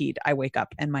 guaranteed, I wake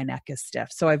up and my neck is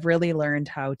stiff. So I've really learned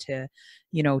how to,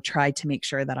 try to make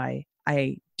sure that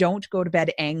I don't go to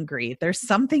bed angry. There's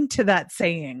something to that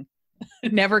saying.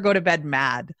 Never go to bed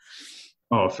mad.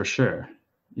 Oh, for sure.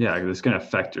 Yeah, it's going to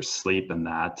affect your sleep and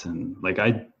that. And like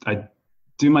I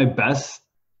do my best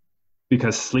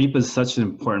because sleep is such an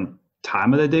important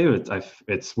time of the day.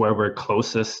 It's where we're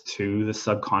closest to the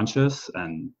subconscious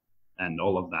and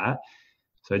all of that.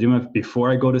 So I do it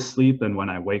before I go to sleep, and when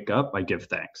I wake up, I give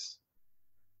thanks.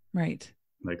 Right.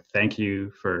 Like, thank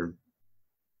you for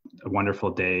a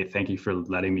wonderful day. Thank you for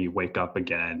letting me wake up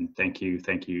again. Thank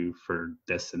you for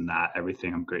this and that.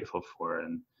 Everything I'm grateful for,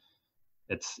 and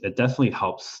it definitely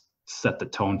helps set the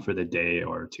tone for the day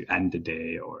or to end the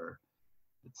day. Or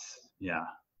it's big.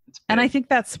 And I think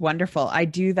that's wonderful. I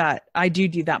do that. I do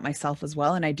that myself as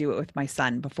well. And I do it with my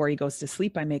son. Before he goes to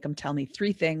sleep, I make him tell me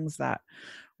 3 things that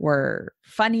were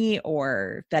funny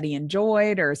or that he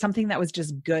enjoyed or something that was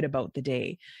just good about the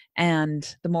day.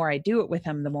 And the more I do it with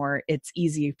him, the more it's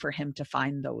easy for him to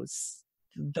find those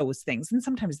things. And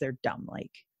sometimes they're dumb,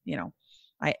 like,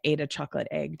 I ate a chocolate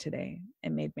egg today.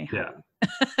 It made me happy.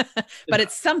 But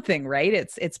it's something, right?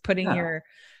 It's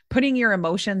putting your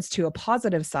emotions to a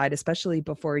positive side, especially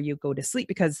before you go to sleep,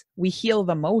 because we heal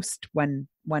the most when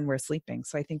we're sleeping.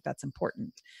 So I think that's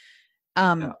important.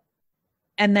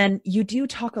 And then you do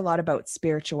talk a lot about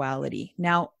spirituality.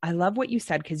 Now, I love what you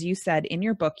said, because you said in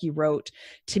your book, you wrote,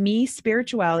 "To me,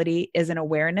 spirituality is an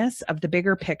awareness of the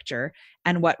bigger picture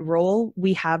and what role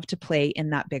we have to play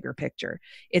in that bigger picture.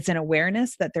 It's an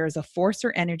awareness that there is a force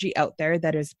or energy out there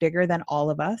that is bigger than all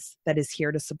of us, that is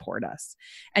here to support us."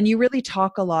 And you really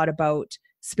talk a lot about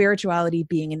spirituality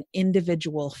being an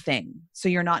individual thing. So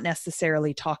you're not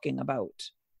necessarily talking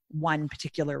about one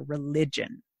particular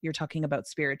religion. You're talking about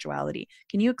spirituality.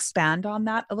 Can you expand on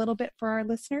that a little bit for our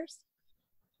listeners?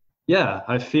 Yeah,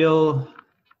 I feel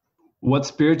what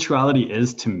spirituality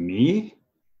is to me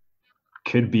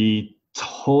could be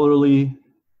totally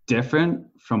different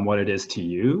from what it is to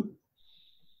you.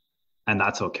 And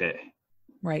that's okay.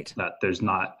 Right. That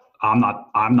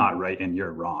I'm not right and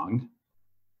you're wrong.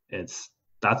 That's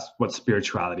what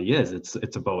spirituality is.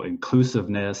 It's about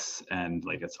inclusiveness, and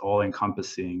like it's all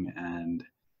encompassing, and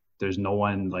there's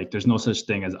no such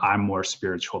thing as I'm more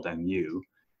spiritual than you,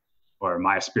 or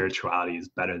my spirituality is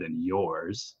better than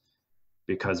yours,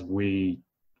 because we're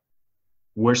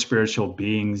spiritual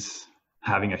beings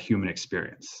having a human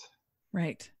experience.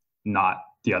 Right. Not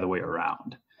the other way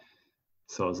around.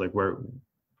 So it's like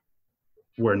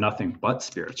we're nothing but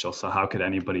spiritual. So how could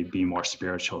anybody be more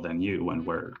spiritual than you when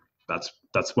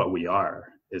that's what we are,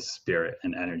 is spirit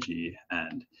and energy.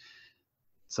 And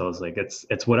so it's like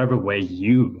it's whatever way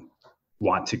you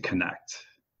want to connect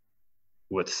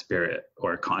with spirit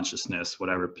or consciousness,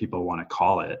 whatever people want to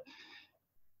call it.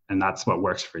 And that's what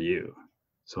works for you.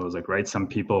 So it's like, right, some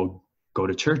people go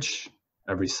to church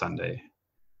every Sunday.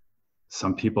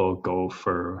 Some people go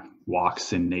for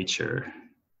walks in nature.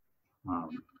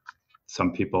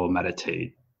 Some people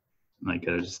meditate. Like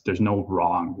there's no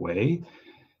wrong way.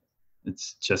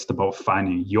 It's just about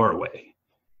finding your way,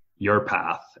 your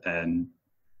path, and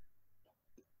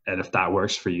if that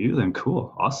works for you, then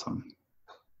cool, awesome.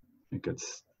 Like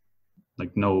it's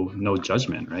like no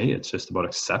judgment, right? It's just about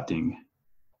accepting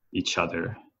each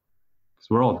other, because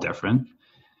we're all different.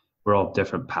 We're all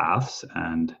different paths,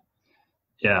 and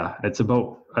yeah,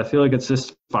 I feel like it's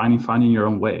just finding your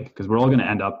own way, because we're all going to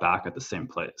end up back at the same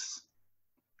place.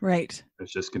 Right.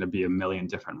 There's just going to be a million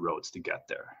different roads to get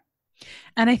there.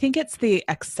 And I think it's the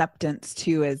acceptance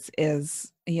too, is,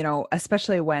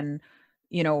 especially when,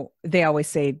 they always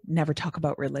say never talk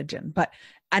about religion,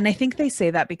 and I think they say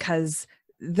that because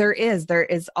there is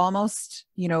almost,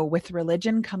 with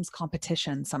religion comes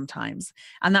competition sometimes.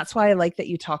 And that's why I like that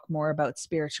you talk more about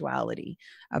spirituality,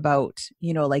 about,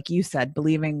 like you said,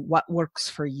 believing what works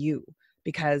for you,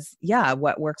 because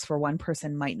what works for one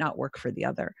person might not work for the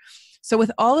other. So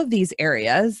with all of these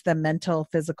areas, the mental,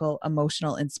 physical,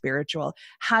 emotional, and spiritual,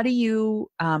 how do you,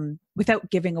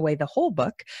 without giving away the whole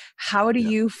book, how do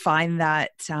you find that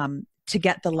to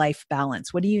get the life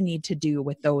balance? What do you need to do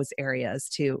with those areas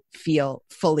to feel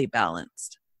fully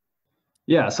balanced?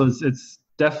 Yeah, so it's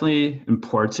definitely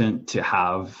important to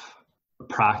have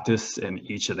practice in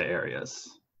each of the areas,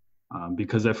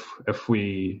 because if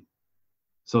we,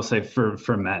 so say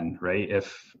for men, right,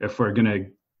 if we're gonna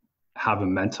have a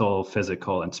mental,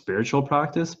 physical, and spiritual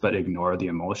practice, but ignore the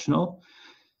emotional,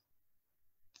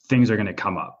 things are going to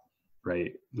come up,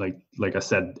 right? Like I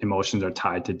said, emotions are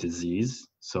tied to disease.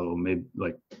 So maybe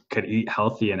like could eat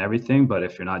healthy and everything, but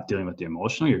if you're not dealing with the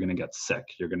emotional, you're going to get sick.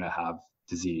 You're going to have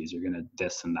disease. You're going to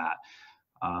this and that.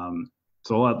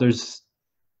 So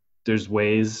there's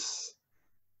ways.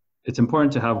 It's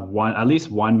important to have at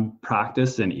least one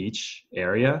practice in each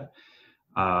area.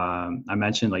 I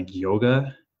mentioned like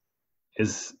yoga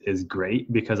is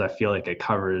great because I feel like it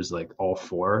covers like all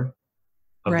four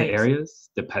of the Right. areas,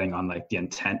 depending on like the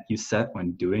intent you set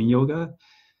when doing yoga.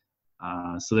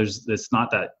 So it's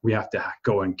not that we have to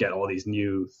go and get all these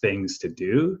new things to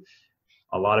do.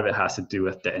 A lot of it has to do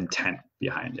with the intent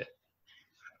behind it,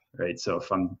 right? So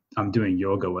if I'm doing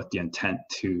yoga with the intent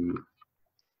to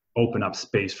open up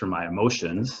space for my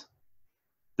emotions,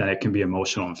 then it can be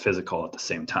emotional and physical at the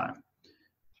same time.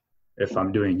 If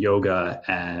I'm doing yoga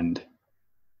and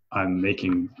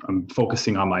I'm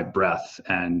focusing on my breath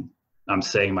and I'm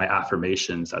saying my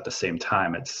affirmations at the same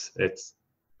time, it's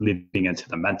leading into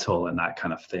the mental and that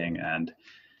kind of thing. And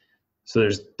so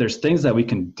there's things that we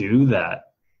can do that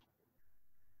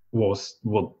will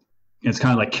it's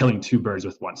kind of like killing two birds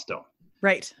with one stone.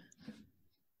 Right.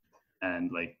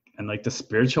 And like the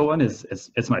spiritual one is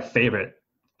it's my favorite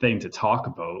thing to talk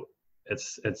about.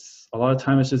 It's a lot of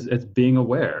times it's being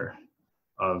aware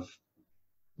of,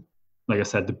 like I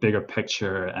said, the bigger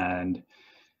picture. And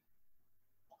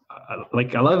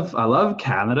like I love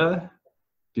Canada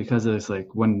because it's like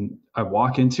when I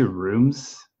walk into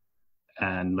rooms,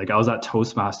 and like I was at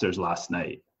Toastmasters last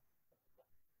night,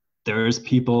 there's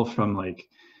people from like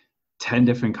 10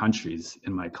 different countries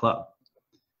in my club.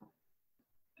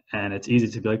 And it's easy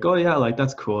to be like, oh yeah, like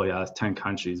that's cool, yeah, it's 10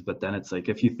 countries. But then it's like,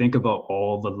 if you think about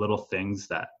all the little things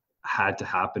that had to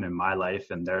happen in my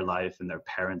life and their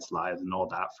parents' lives and all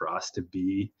that for us to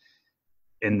be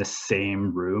in the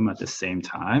same room at the same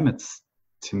time, it's,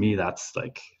 to me, that's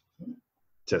like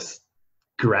just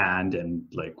grand and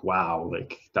like, wow,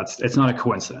 like it's not a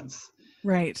coincidence.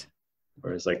 Right.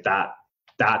 Whereas like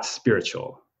that's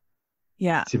spiritual.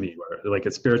 Yeah. To me, where like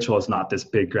it's spiritual is not this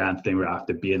big grand thing where I have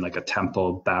to be in like a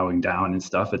temple bowing down and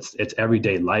stuff. It's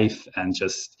everyday life and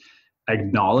just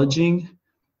acknowledging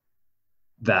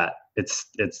that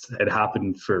it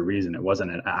happened for a reason. It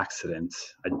wasn't an accident.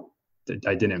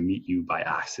 I didn't meet you by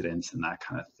accident and that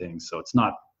kind of thing. So it's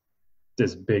not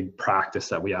this big practice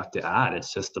that we have to add.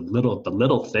 It's just the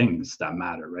little things that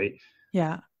matter, right?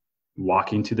 Yeah.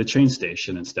 Walking to the train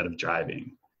station instead of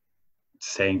driving,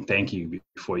 saying thank you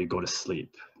before you go to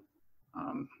sleep,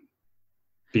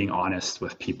 being honest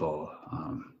with people.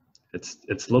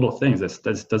 It's little things.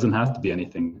 That doesn't have to be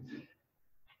anything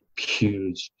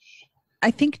huge.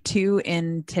 I think too,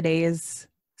 in today's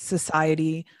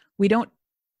society,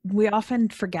 we often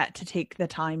forget to take the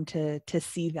time to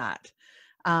see that.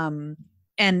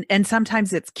 And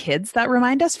sometimes it's kids that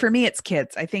remind us. For me, it's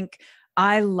kids. I think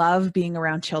I love being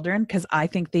around children because I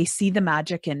think they see the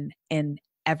magic in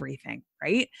everything,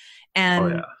 right? Oh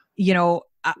And yeah. you know,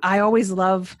 I always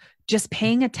love just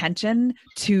paying attention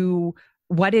to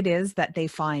what it is that they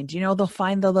find. You know, they'll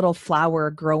find the little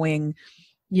flower growing,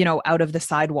 you know, out of the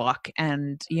sidewalk,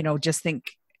 and you know, just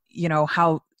think, you know,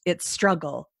 how its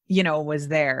struggle, you know, was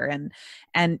there.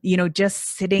 And you know,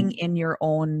 just sitting in your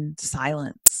own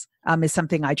silence is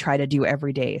something I try to do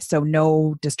every day. So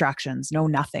no distractions, no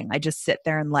nothing. I just sit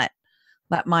there and let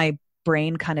my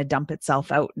brain kind of dump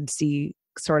itself out and see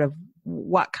sort of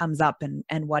what comes up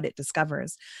and what it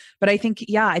discovers. But I think,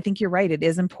 yeah, I think you're right. It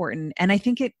is important. And I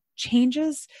think it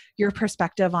changes your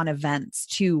perspective on events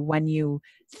too, when you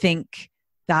think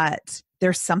that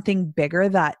there's something bigger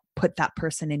that put that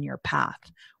person in your path,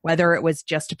 whether it was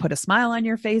just to put a smile on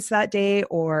your face that day,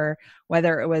 or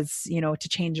whether it was, you know, to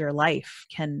change your life.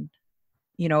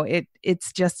 You know,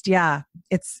 it's just, yeah,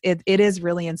 it is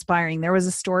really inspiring. There was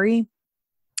a story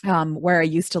where I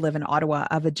used to live in Ottawa,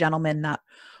 of a gentleman that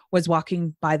was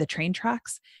walking by the train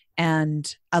tracks,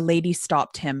 and a lady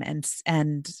stopped him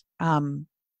and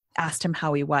asked him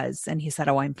how he was. And he said,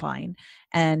 "Oh, I'm fine."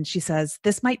 And she says,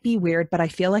 "This might be weird, but I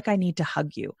feel like I need to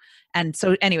hug you." And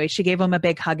so anyway, she gave him a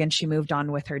big hug and she moved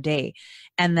on with her day.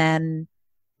 And then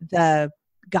the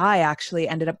guy actually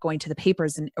ended up going to the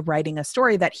papers and writing a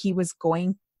story that he was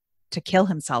going to kill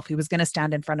himself. He was going to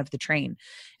stand in front of the train.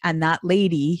 And that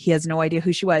lady, he has no idea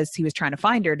who she was. He was trying to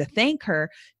find her to thank her,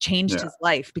 changed his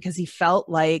life, because he felt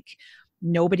like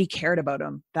nobody cared about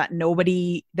him, that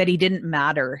he didn't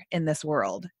matter in this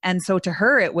world. And so to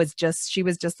her, it was just, she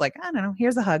was just like, I don't know,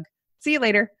 here's a hug. See you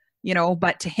later. You know,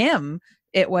 but to him,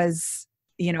 it was,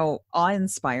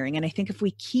 awe-inspiring. And I think if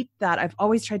we keep that, I've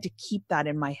always tried to keep that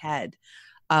in my head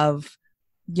of,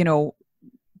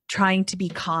 trying to be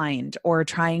kind or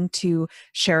trying to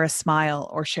share a smile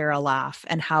or share a laugh,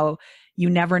 and how you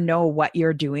never know what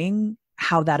you're doing,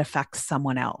 how that affects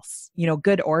someone else,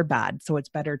 good or bad. So it's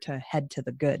better to head to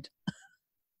the good.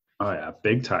 Oh yeah,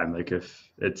 big time. Like if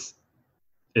it's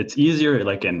easier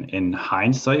like in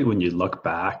hindsight when you look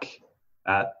back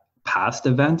at past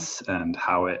events and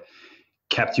how it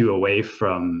kept you away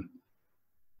from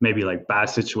maybe like bad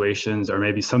situations, or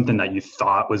maybe something that you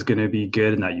thought was going to be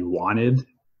good and that you wanted,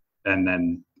 and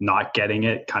then not getting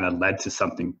it kind of led to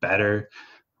something better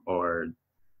or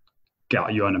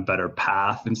got you on a better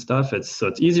path and stuff. It's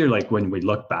easier like when we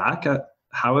look back at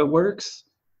how it works.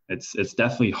 It's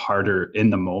definitely harder in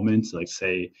the moment. Like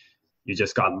say you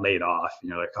just got laid off and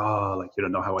you're like, oh, like you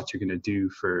don't know what you're going to do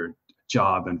for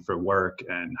job and for work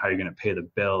and how you're going to pay the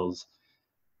bills.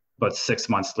 But 6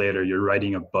 months later, you're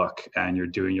writing a book and you're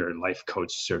doing your life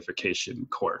coach certification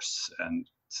course and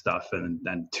stuff. And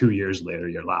then 2 years later,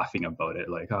 you're laughing about it.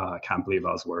 Like, oh, I can't believe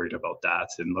I was worried about that.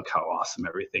 And look how awesome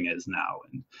everything is now.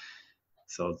 And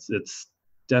so it's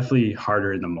definitely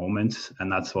harder in the moment.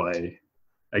 And that's why,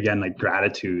 again, like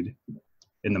gratitude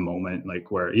in the moment, like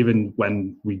where even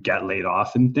when we get laid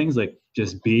off and things, like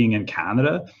just being in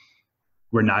Canada,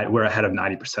 we're ahead of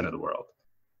 90% of the world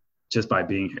just by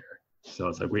being here. So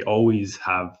it's like we always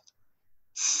have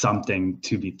something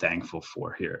to be thankful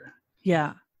for here.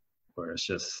 Yeah. Where it's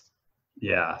just,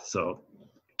 yeah. So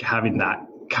having that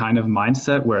kind of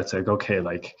mindset where it's like, okay,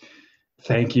 like,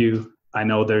 thank you. I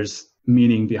know there's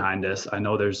meaning behind this. I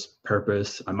know there's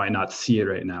purpose. I might not see it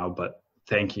right now, but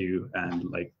thank you. And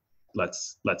like,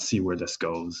 let's see where this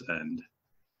goes. And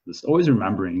just always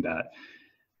remembering that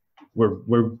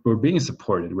we're being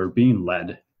supported. We're being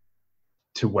led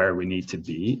to where we need to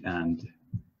be, and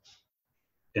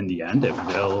in the end it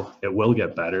will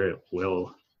get better, it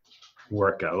will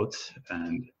work out,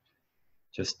 and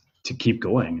just to keep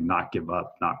going and not give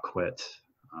up, not quit,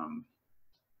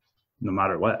 no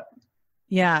matter what.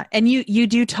 Yeah. And you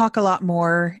do talk a lot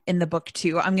more in the book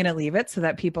too. I'm going to leave it so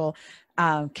that people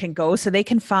can go, so they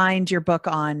can find your book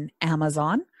on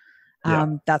Amazon.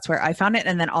 That's where I found it.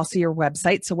 And then also your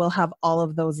website. So we'll have all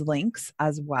of those links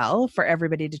as well for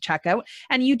everybody to check out.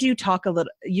 And you do talk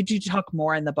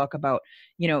more in the book about,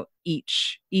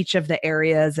 each of the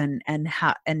areas and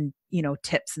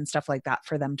tips and stuff like that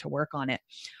for them to work on it.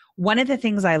 One of the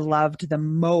things I loved the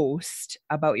most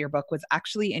about your book was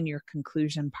actually in your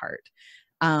conclusion part.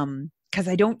 Cause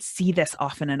I don't see this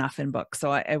often enough in books.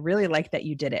 So I really like that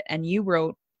you did it. And you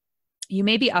wrote, you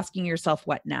may be asking yourself,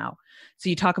 what now? So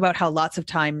you talk about how lots of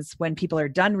times when people are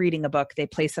done reading a book, they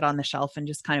place it on the shelf and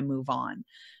just kind of move on.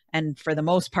 And for the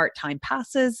most part, time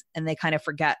passes and they kind of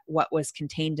forget what was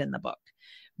contained in the book.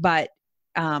 But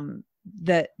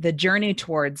the journey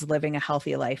towards living a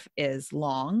healthy life is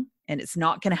long, and it's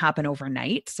not going to happen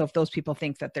overnight. So if those people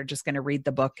think that they're just going to read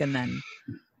the book and then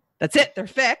that's it, they're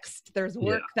fixed, there's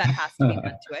work that has to be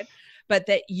done to it. But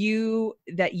that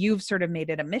you've sort of made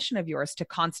it a mission of yours to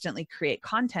constantly create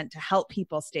content to help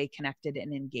people stay connected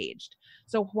and engaged.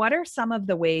 So what are some of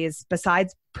the ways,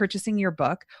 besides purchasing your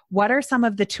book, what are some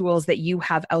of the tools that you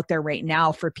have out there right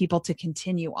now for people to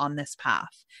continue on this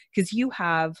path? Because you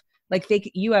have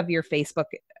your Facebook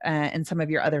and some of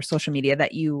your other social media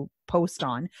that you post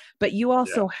on, but you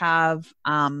also have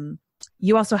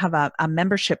a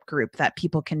membership group that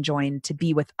people can join to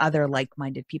be with other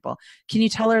like-minded people. Can you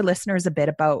tell our listeners a bit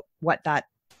about what that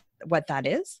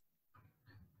is?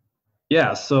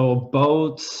 Yeah. So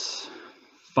about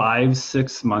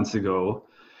 5-6 months ago,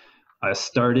 I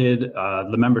started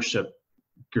the membership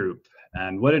group.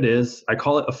 And what it is, I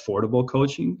call it affordable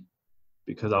coaching,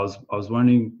 because I was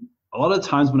wondering, a lot of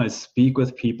times when I speak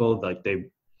with people, like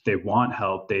they want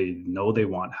help, they know they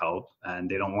want help, and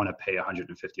they don't want to pay $150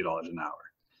 an hour.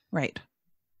 Right.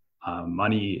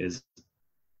 Money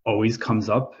always comes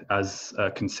up as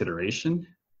a consideration.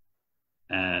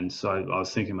 And so I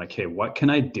was thinking like, hey, what can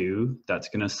I do that's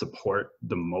going to support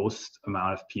the most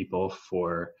amount of people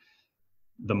for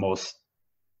the most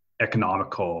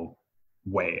economical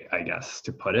way, I guess,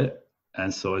 to put it.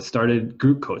 And so I started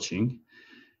group coaching,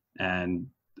 and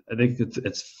I think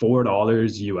it's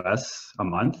 $4 US a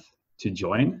month to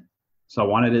join. So I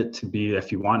wanted it to be,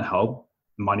 if you want help,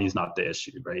 money's not the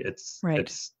issue, right?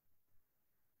 It's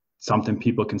something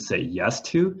people can say yes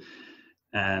to.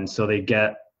 And so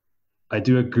I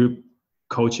do a group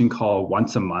coaching call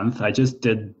once a month. I just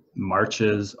did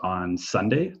marches on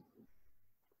Sunday.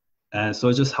 And so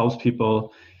it just helps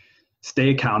people stay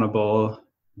accountable,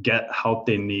 get help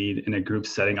they need in a group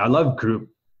setting. I love group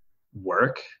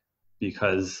work.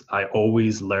 because I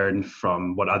always learn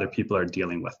from what other people are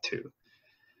dealing with too.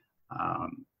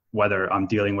 Whether I'm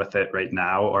dealing with it right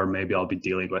now, or maybe I'll be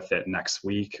dealing with it next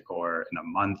week or in a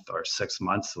month or 6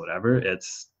 months, whatever.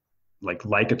 It's like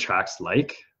attracts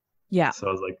like. Yeah. So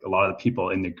it's like a lot of the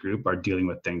people in the group are dealing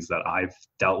with things that I've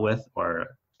dealt with or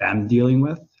am dealing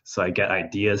with. So I get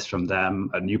ideas from them,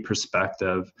 a new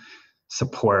perspective,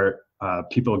 support.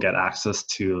 People get access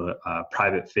to a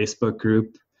private Facebook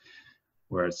group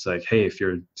where it's like, hey, if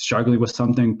you're struggling with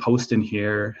something, post in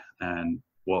here, and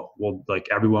we'll like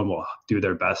everyone will do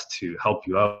their best to help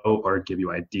you out or give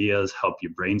you ideas, help you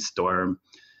brainstorm.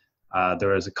 There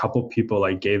was a couple people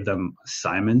I gave them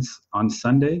assignments on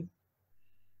Sunday,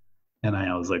 and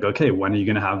I was like, okay, when are you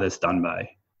going to have this done by?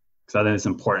 Because I think it's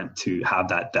important to have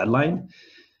that deadline.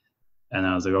 And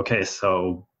I was like, okay,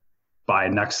 so by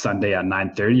next Sunday at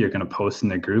 9:30, you're going to post in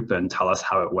the group and tell us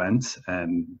how it went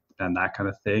and that kind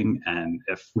of thing. And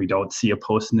if we don't see a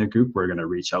post in the group, we're going to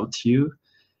reach out to you.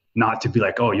 Not to be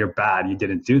like, oh, you're bad, you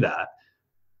didn't do that.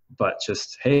 But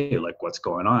just, hey, like, what's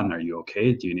going on? Are you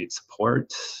okay? Do you need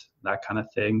support? That kind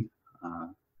of thing.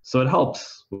 So it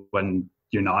helps when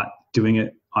you're not doing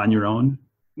it on your own,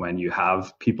 when you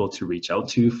have people to reach out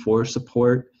to for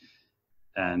support,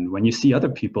 and when you see other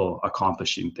people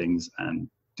accomplishing things and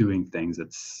doing things,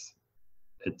 it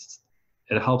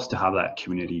helps to have that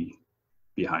community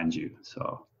behind you.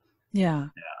 So Yeah.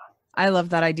 I love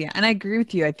that idea. And I agree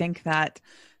with you. I think that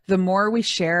the more we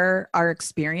share our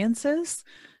experiences,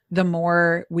 the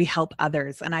more we help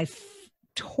others. And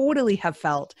totally have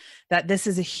felt that this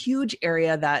is a huge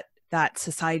area that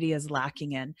society is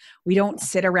lacking in. We don't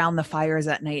sit around the fires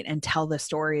at night and tell the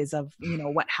stories of,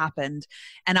 what happened.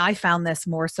 And I found this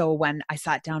more so when I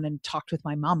sat down and talked with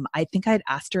my mom. I think I'd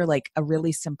asked her like a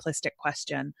really simplistic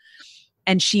question,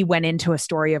 and she went into a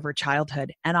story of her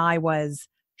childhood, and I was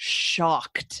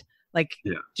shocked,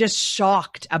 just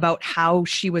shocked about how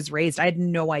she was raised. I had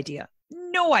no idea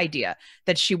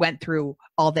that she went through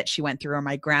all that she went through, or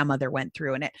my grandmother went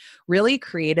through. And it really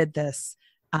created this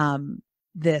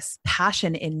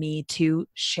passion in me to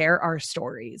share our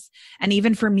stories. And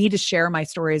even for me to share my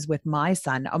stories with my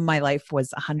son, my life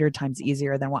was 100 times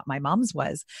easier than what my mom's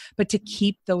was. But to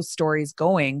keep those stories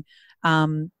going,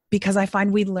 because I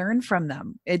find we learn from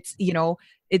them. It's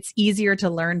easier to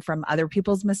learn from other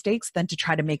people's mistakes than to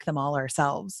try to make them all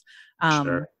ourselves.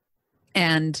 Sure.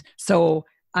 And so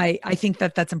I think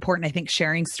that that's important. I think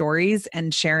sharing stories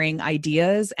and sharing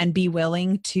ideas and be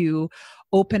willing to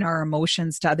open our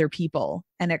emotions to other people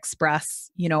and express,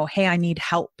 hey, I need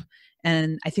help.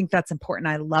 And I think that's important.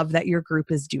 I love that your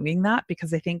group is doing that,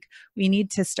 because I think we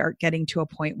need to start getting to a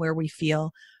point where we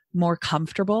feel more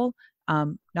comfortable,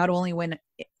 not only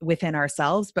within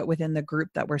ourselves, but within the group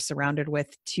that we're surrounded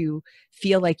with, to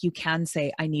feel like you can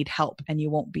say, I need help, and you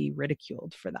won't be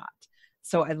ridiculed for that.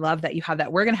 So I love that you have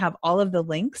that. We're going to have all of the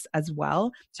links as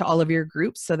well to all of your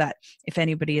groups, so that if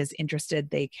anybody is interested,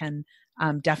 they can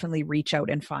definitely reach out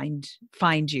and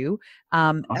find you.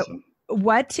 Awesome.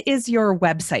 What is your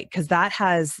website? Because that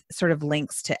has sort of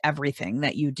links to everything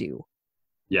that you do.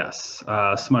 Yes.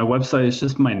 So my website is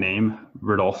just my name,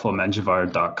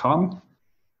 rodolfomenjivar.com.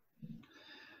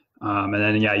 And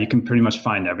then, you can pretty much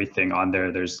find everything on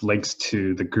there. There's links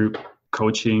to the group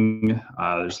coaching.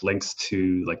 There's links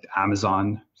to like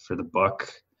Amazon for the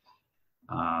book.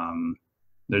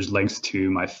 There's links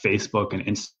to my Facebook and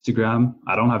Instagram.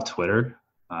 I don't have Twitter.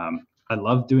 I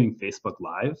love doing Facebook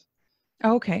Live.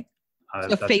 Okay.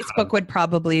 So Facebook would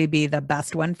probably be the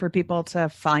best one for people to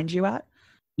find you at?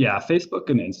 Yeah, Facebook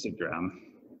and Instagram.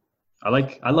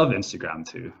 I love Instagram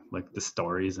too, like the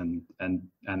stories and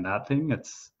that thing.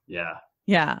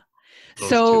 Yeah.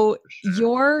 So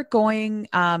you're going,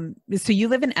 so you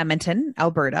live in Edmonton,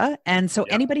 Alberta. And so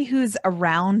anybody who's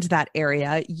around that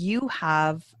area, you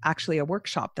have actually a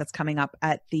workshop that's coming up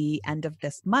at the end of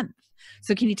this month.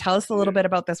 So can you tell us a little bit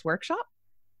about this workshop?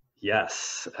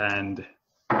 Yes. And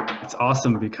it's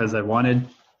awesome because I wanted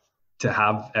to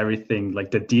have everything,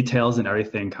 like the details and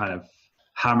everything, kind of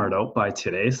hammered out by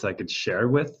today so I could share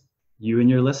with you and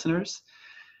your listeners.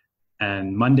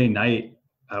 And Monday night,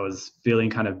 I was feeling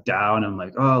kind of down. I'm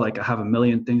like, oh, like I have a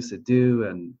million things to do.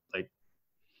 And like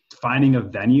finding a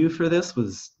venue for this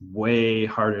was way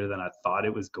harder than I thought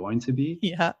it was going to be.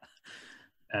 Yeah.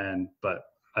 But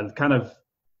I kind of,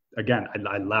 again,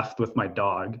 I left with my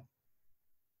dog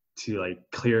to like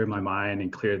clear my mind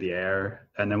and clear the air.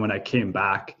 And then when I came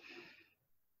back,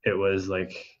 it was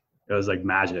like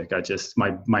magic.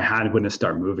 My hand wouldn't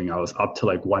start moving. I was up to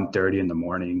like 1:30 in the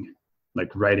morning,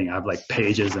 like writing. I have like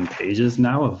pages and pages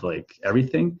now of like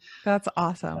everything. That's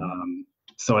awesome.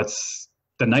 So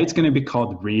the night's going to be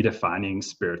called Redefining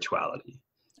Spirituality.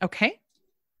 Okay.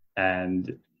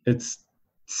 And it's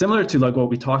similar to like what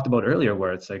we talked about earlier,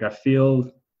 where it's like, I feel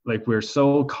like we're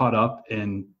so caught up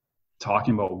in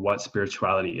talking about what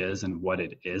spirituality is and what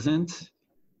it isn't,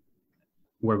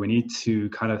 where we need to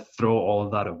kind of throw all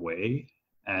of that away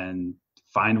and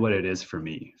find what it is for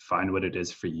me, find what it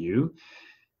is for you,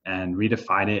 and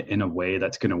redefine it in a way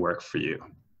that's going to work for you.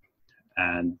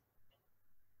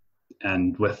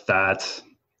 And with that,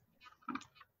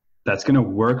 that's going to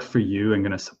work for you and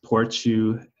going to support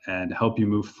you and help you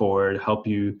move forward, help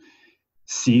you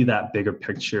see that bigger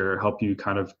picture, help you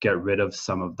kind of get rid of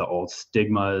some of the old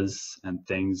stigmas and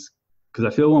things. Because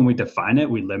I feel when we define it,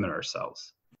 we limit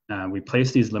ourselves. We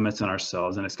place these limits on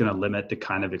ourselves, and it's going to limit the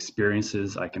kind of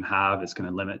experiences I can have. It's going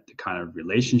to limit the kind of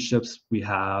relationships we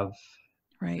have,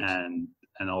 right? And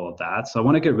all of that. So I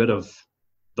want to get rid of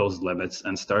those limits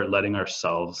and start letting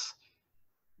ourselves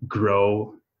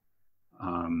grow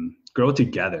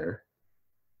together.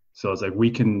 So it's like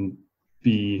we can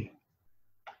be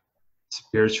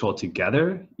spiritual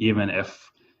together, even if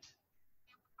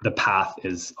the path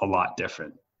is a lot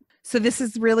different. So this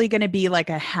is really going to be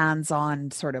like a hands-on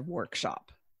sort of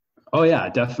workshop. Oh yeah,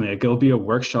 definitely. It'll be a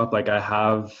workshop. Like I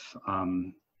have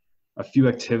a few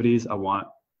activities I want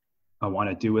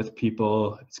to do with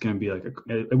people. It's going to be like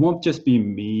it won't just be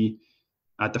me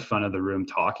at the front of the room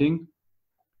talking.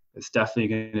 It's definitely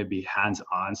going to be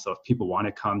hands-on. So if people want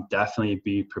to come, definitely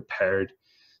be prepared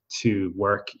to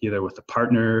work either with a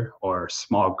partner or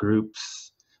small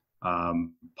groups,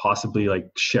 possibly like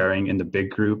sharing in the big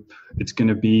group. It's going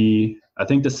to be, I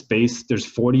think the space, there's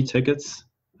 40 tickets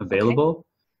available.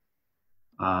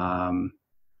 Okay.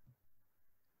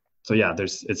 So yeah,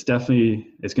 it's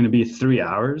going to be 3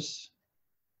 hours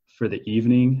for the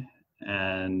evening.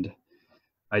 And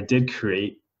I did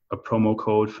create a promo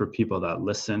code for people that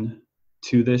listen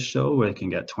to this show where they can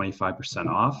get 25%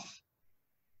 off.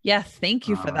 Yes, thank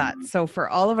you for that. So for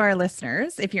all of our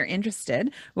listeners, if you're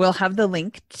interested, we'll have the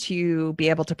link to be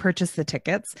able to purchase the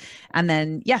tickets. And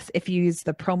then, yes, if you use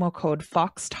the promo code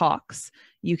Fox Talks,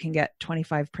 you can get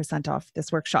 25% off this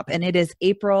workshop. And it is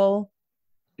April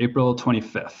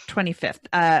 25th.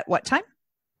 25th. What time?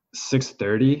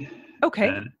 6:30. Okay.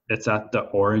 And it's at the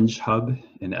Orange Hub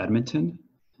in Edmonton.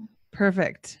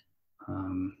 Perfect.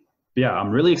 Yeah, I'm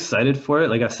really excited for it.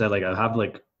 Like I said, like I have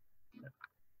like,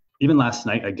 even last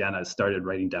night, again, I started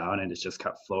writing down and it just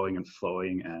kept flowing and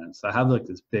flowing. And so I have like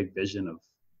this big vision of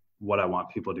what I want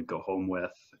people to go home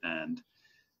with. And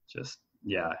just,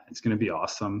 yeah, it's going to be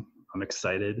awesome. I'm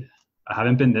excited. I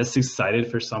haven't been this excited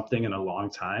for something in a long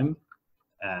time.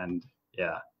 And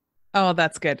yeah. Oh,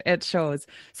 that's good. It shows.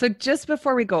 So just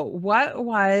before we go, what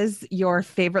was your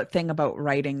favorite thing about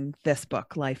writing this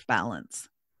book, Life Balance?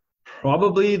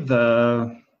 Probably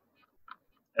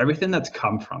everything that's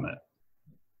come from it.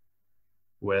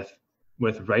 With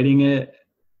writing it,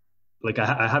 like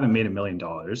I haven't made $1 million,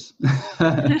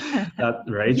 that,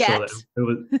 right? Yet. So it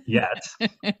was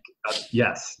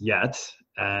yes, yet.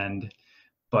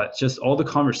 But just all the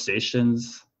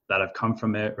conversations that have come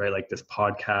from it, right? Like this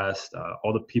podcast,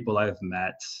 all the people I've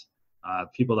met,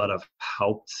 people that have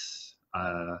helped.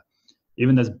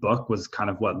 Even this book was kind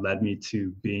of what led me to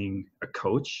being a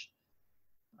coach.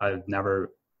 I've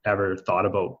never ever thought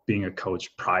about being a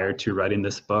coach prior to writing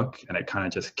this book, and it kind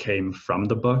of just came from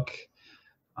the book.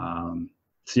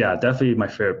 So yeah, definitely my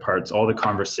favorite parts, all the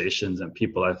conversations and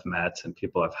people I've met and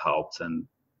people I've helped and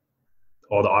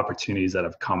all the opportunities that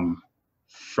have come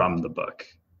from the book.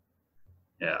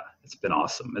 Yeah, it's been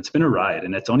awesome. It's been a ride,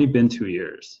 and it's only been 2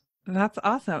 years. That's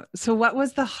awesome. So what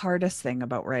was the hardest thing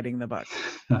about writing the book?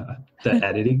 The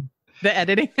editing. The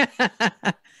editing.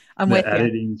 The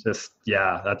editing, just,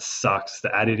 yeah, that sucks.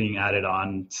 The editing added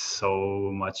on so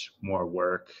much more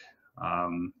work. A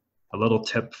little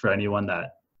tip for anyone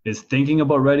that is thinking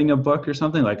about writing a book or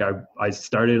something, like I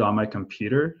started on my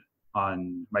computer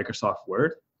on Microsoft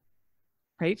Word.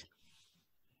 Right.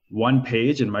 1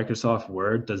 page in Microsoft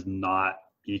Word does not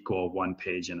equal 1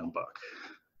 page in a book.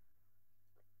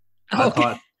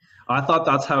 Okay. I thought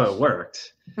that's how it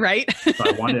worked. Right. So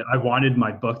I wanted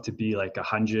my book to be like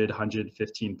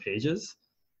 115 pages.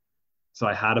 So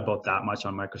I had about that much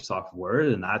on Microsoft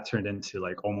Word, and that turned into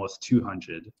like almost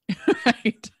 200.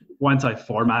 Right. Once I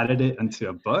formatted it into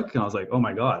a book, and I was like, oh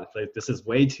my God, like this is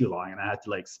way too long. And I had to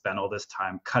like spend all this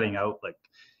time cutting out like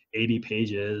 80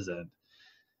 pages and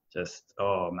just,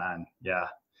 oh man. Yeah.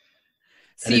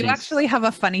 So you actually have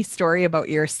a funny story about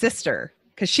your sister,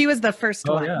 because she was the first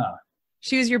one. Yeah.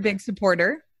 She was your big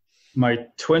supporter. My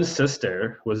twin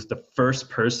sister was the first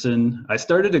person. I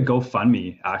started a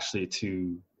GoFundMe actually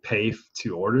to pay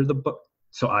to order the book,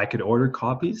 so I could order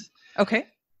copies. Okay.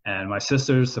 And my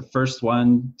sister's the first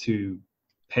one to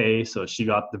pay, so she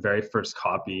got the very first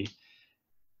copy.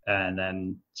 And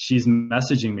then she's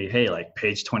messaging me, hey, like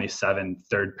page 27,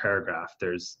 third paragraph,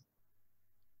 there's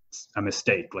a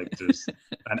mistake, like there's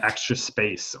an extra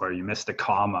space, or you missed a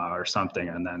comma or something.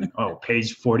 And then, oh,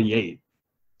 page 48,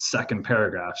 second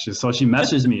paragraph. So she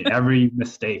messaged me every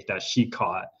mistake that she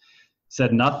caught,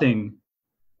 said nothing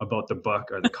about the book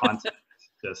or the content,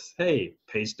 just, hey,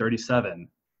 page 37.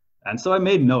 And so I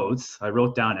made notes. I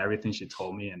wrote down everything she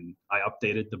told me, and I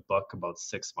updated the book about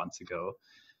 6 months ago,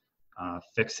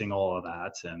 fixing all of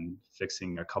that and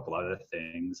fixing a couple other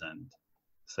things. And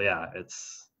so, yeah,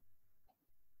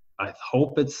 I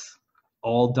hope it's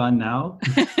all done now.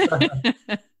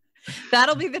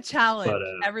 That'll be the challenge. But,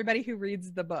 everybody who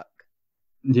reads the book.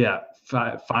 Yeah.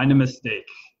 Find a mistake.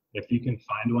 If you can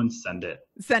find one, send it.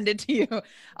 Send it to you.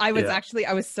 I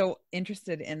was so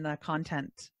interested in the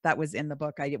content that was in the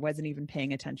book. I wasn't even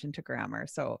paying attention to grammar.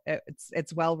 So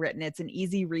it's well written. It's an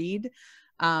easy read.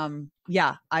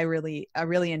 Yeah, I really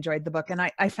enjoyed the book, and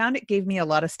I found it gave me a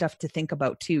lot of stuff to think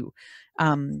about too.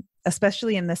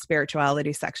 Especially in the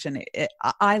spirituality section.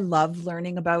 I love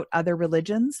learning about other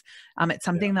religions. It's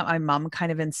something that my mom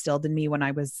kind of instilled in me when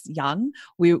I was young.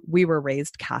 We were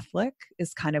raised Catholic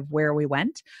is kind of where we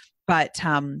went. But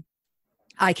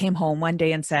I came home one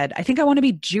day and said, I think I want to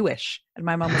be Jewish. And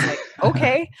my mom was like,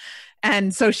 okay.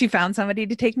 And so she found somebody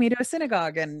to take me to a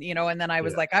synagogue, and, and then I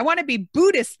was like, I want to be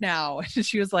Buddhist now. And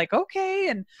she was like, okay.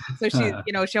 And so she,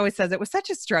 she always says it was such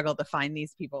a struggle to find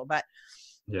these people, but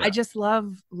I just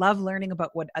love learning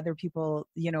about what other people,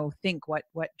 think, what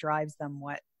drives them,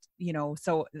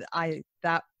 so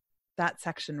that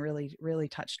section really, really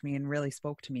touched me and really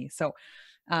spoke to me. So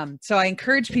I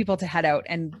encourage people to head out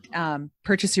and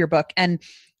purchase your book. And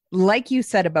like you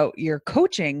said about your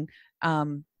coaching,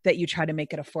 that you try to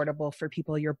make it affordable for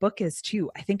people, your book is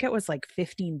too. I think it was like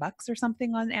 $15 or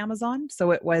something on Amazon. So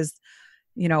it was,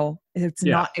 it's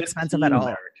not expensive at all.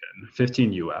 American,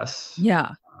 15 US.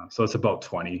 Yeah. So it's about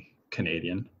 20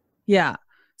 Canadian. Yeah.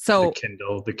 So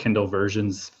the Kindle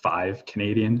version's 5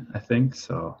 Canadian, I think.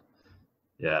 So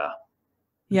yeah.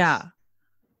 Yeah.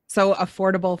 So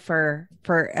affordable for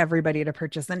everybody to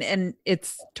purchase, and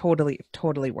it's totally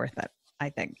worth it. I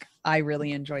think I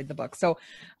really enjoyed the book. So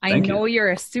I know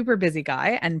you're a super busy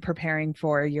guy and preparing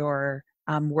for your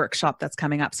workshop that's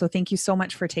coming up. So thank you so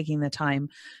much for taking the time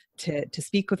to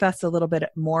speak with us a little bit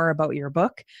more about your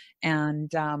book.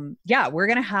 And I'm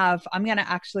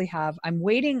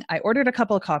waiting. I ordered a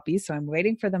couple of copies, so I'm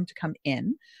waiting for them to come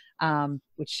in,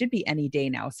 which should be any day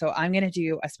now. So I'm going to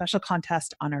do a special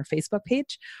contest on our Facebook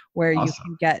page where you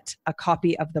can get a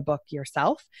copy of the book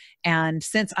yourself. And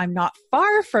since I'm not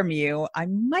far from you, I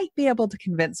might be able to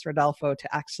convince Rodolfo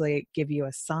to actually give you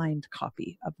a signed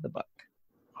copy of the book.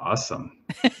 Awesome.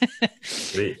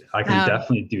 Sweet. I can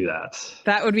definitely do that.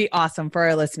 That would be awesome for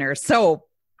our listeners. So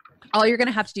all you're going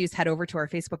to have to do is head over to our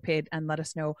Facebook page and let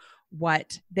us know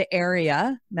what the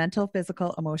area, mental,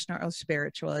 physical, emotional, or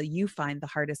spiritual, you find the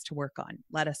hardest to work on.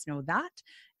 Let us know that,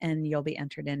 and you'll be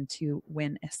entered in to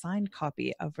win a signed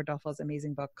copy of Rodolfo's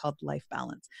amazing book called Life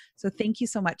Balance. So thank you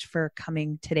so much for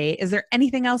coming today. Is there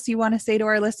anything else you want to say to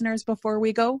our listeners before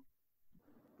we go?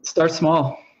 Start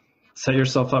small. Set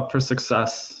yourself up for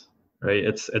success, right?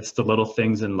 It's the little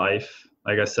things in life.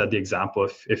 Like I said, the example,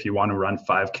 if you want to run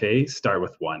 5K, start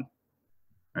with 1,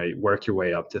 right? Work your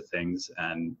way up to things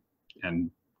and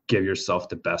give yourself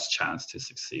the best chance to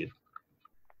succeed.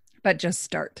 But just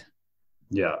start.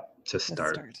 Yeah, just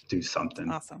start. Do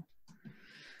something. Awesome.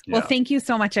 Yeah. Well, thank you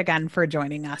so much again for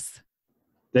joining us.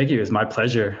 Thank you. It's my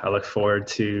pleasure. I look forward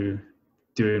to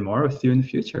doing more with you in the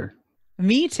future.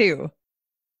 Me too.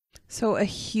 So a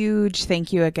huge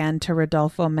thank you again to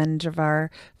Rodolfo Menjivar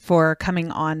for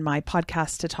coming on my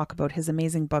podcast to talk about his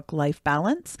amazing book, Life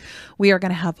Balance. We are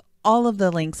going to have all of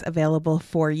the links available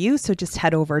for you. So just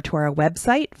head over to our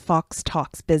website,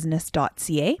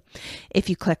 foxtalksbusiness.ca. If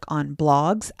you click on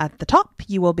blogs at the top,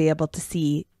 you will be able to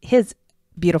see his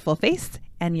beautiful face,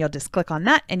 and you'll just click on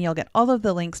that and you'll get all of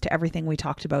the links to everything we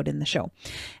talked about in the show.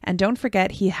 And don't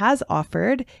forget, he has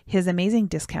offered his amazing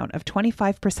discount of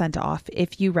 25% off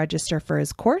if you register for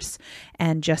his course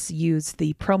and just use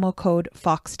the promo code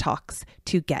FOXTALKS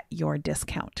to get your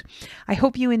discount. I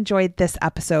hope you enjoyed this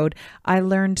episode. I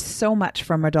learned so much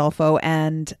from Rodolfo,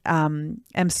 and am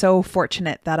so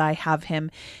fortunate that I have him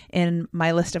in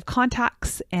my list of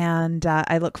contacts, and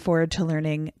I look forward to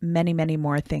learning many, many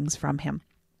more things from him.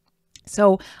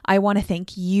 So I want to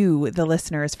thank you, the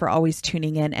listeners, for always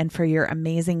tuning in and for your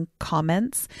amazing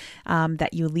comments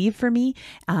that you leave for me.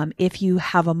 If you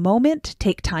have a moment,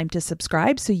 take time to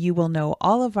subscribe so you will know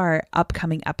all of our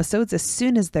upcoming episodes as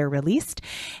soon as they're released.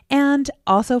 And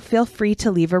also feel free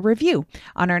to leave a review.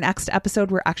 On our next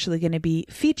episode, we're actually going to be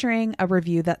featuring a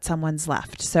review that someone's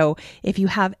left. So if you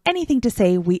have anything to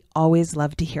say, we always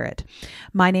love to hear it.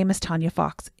 My name is Tanya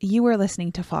Fox. You are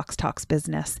listening to Fox Talks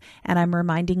Business, and I'm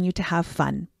reminding you to have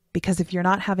fun, because if you're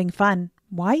not having fun,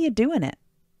 why are you doing it?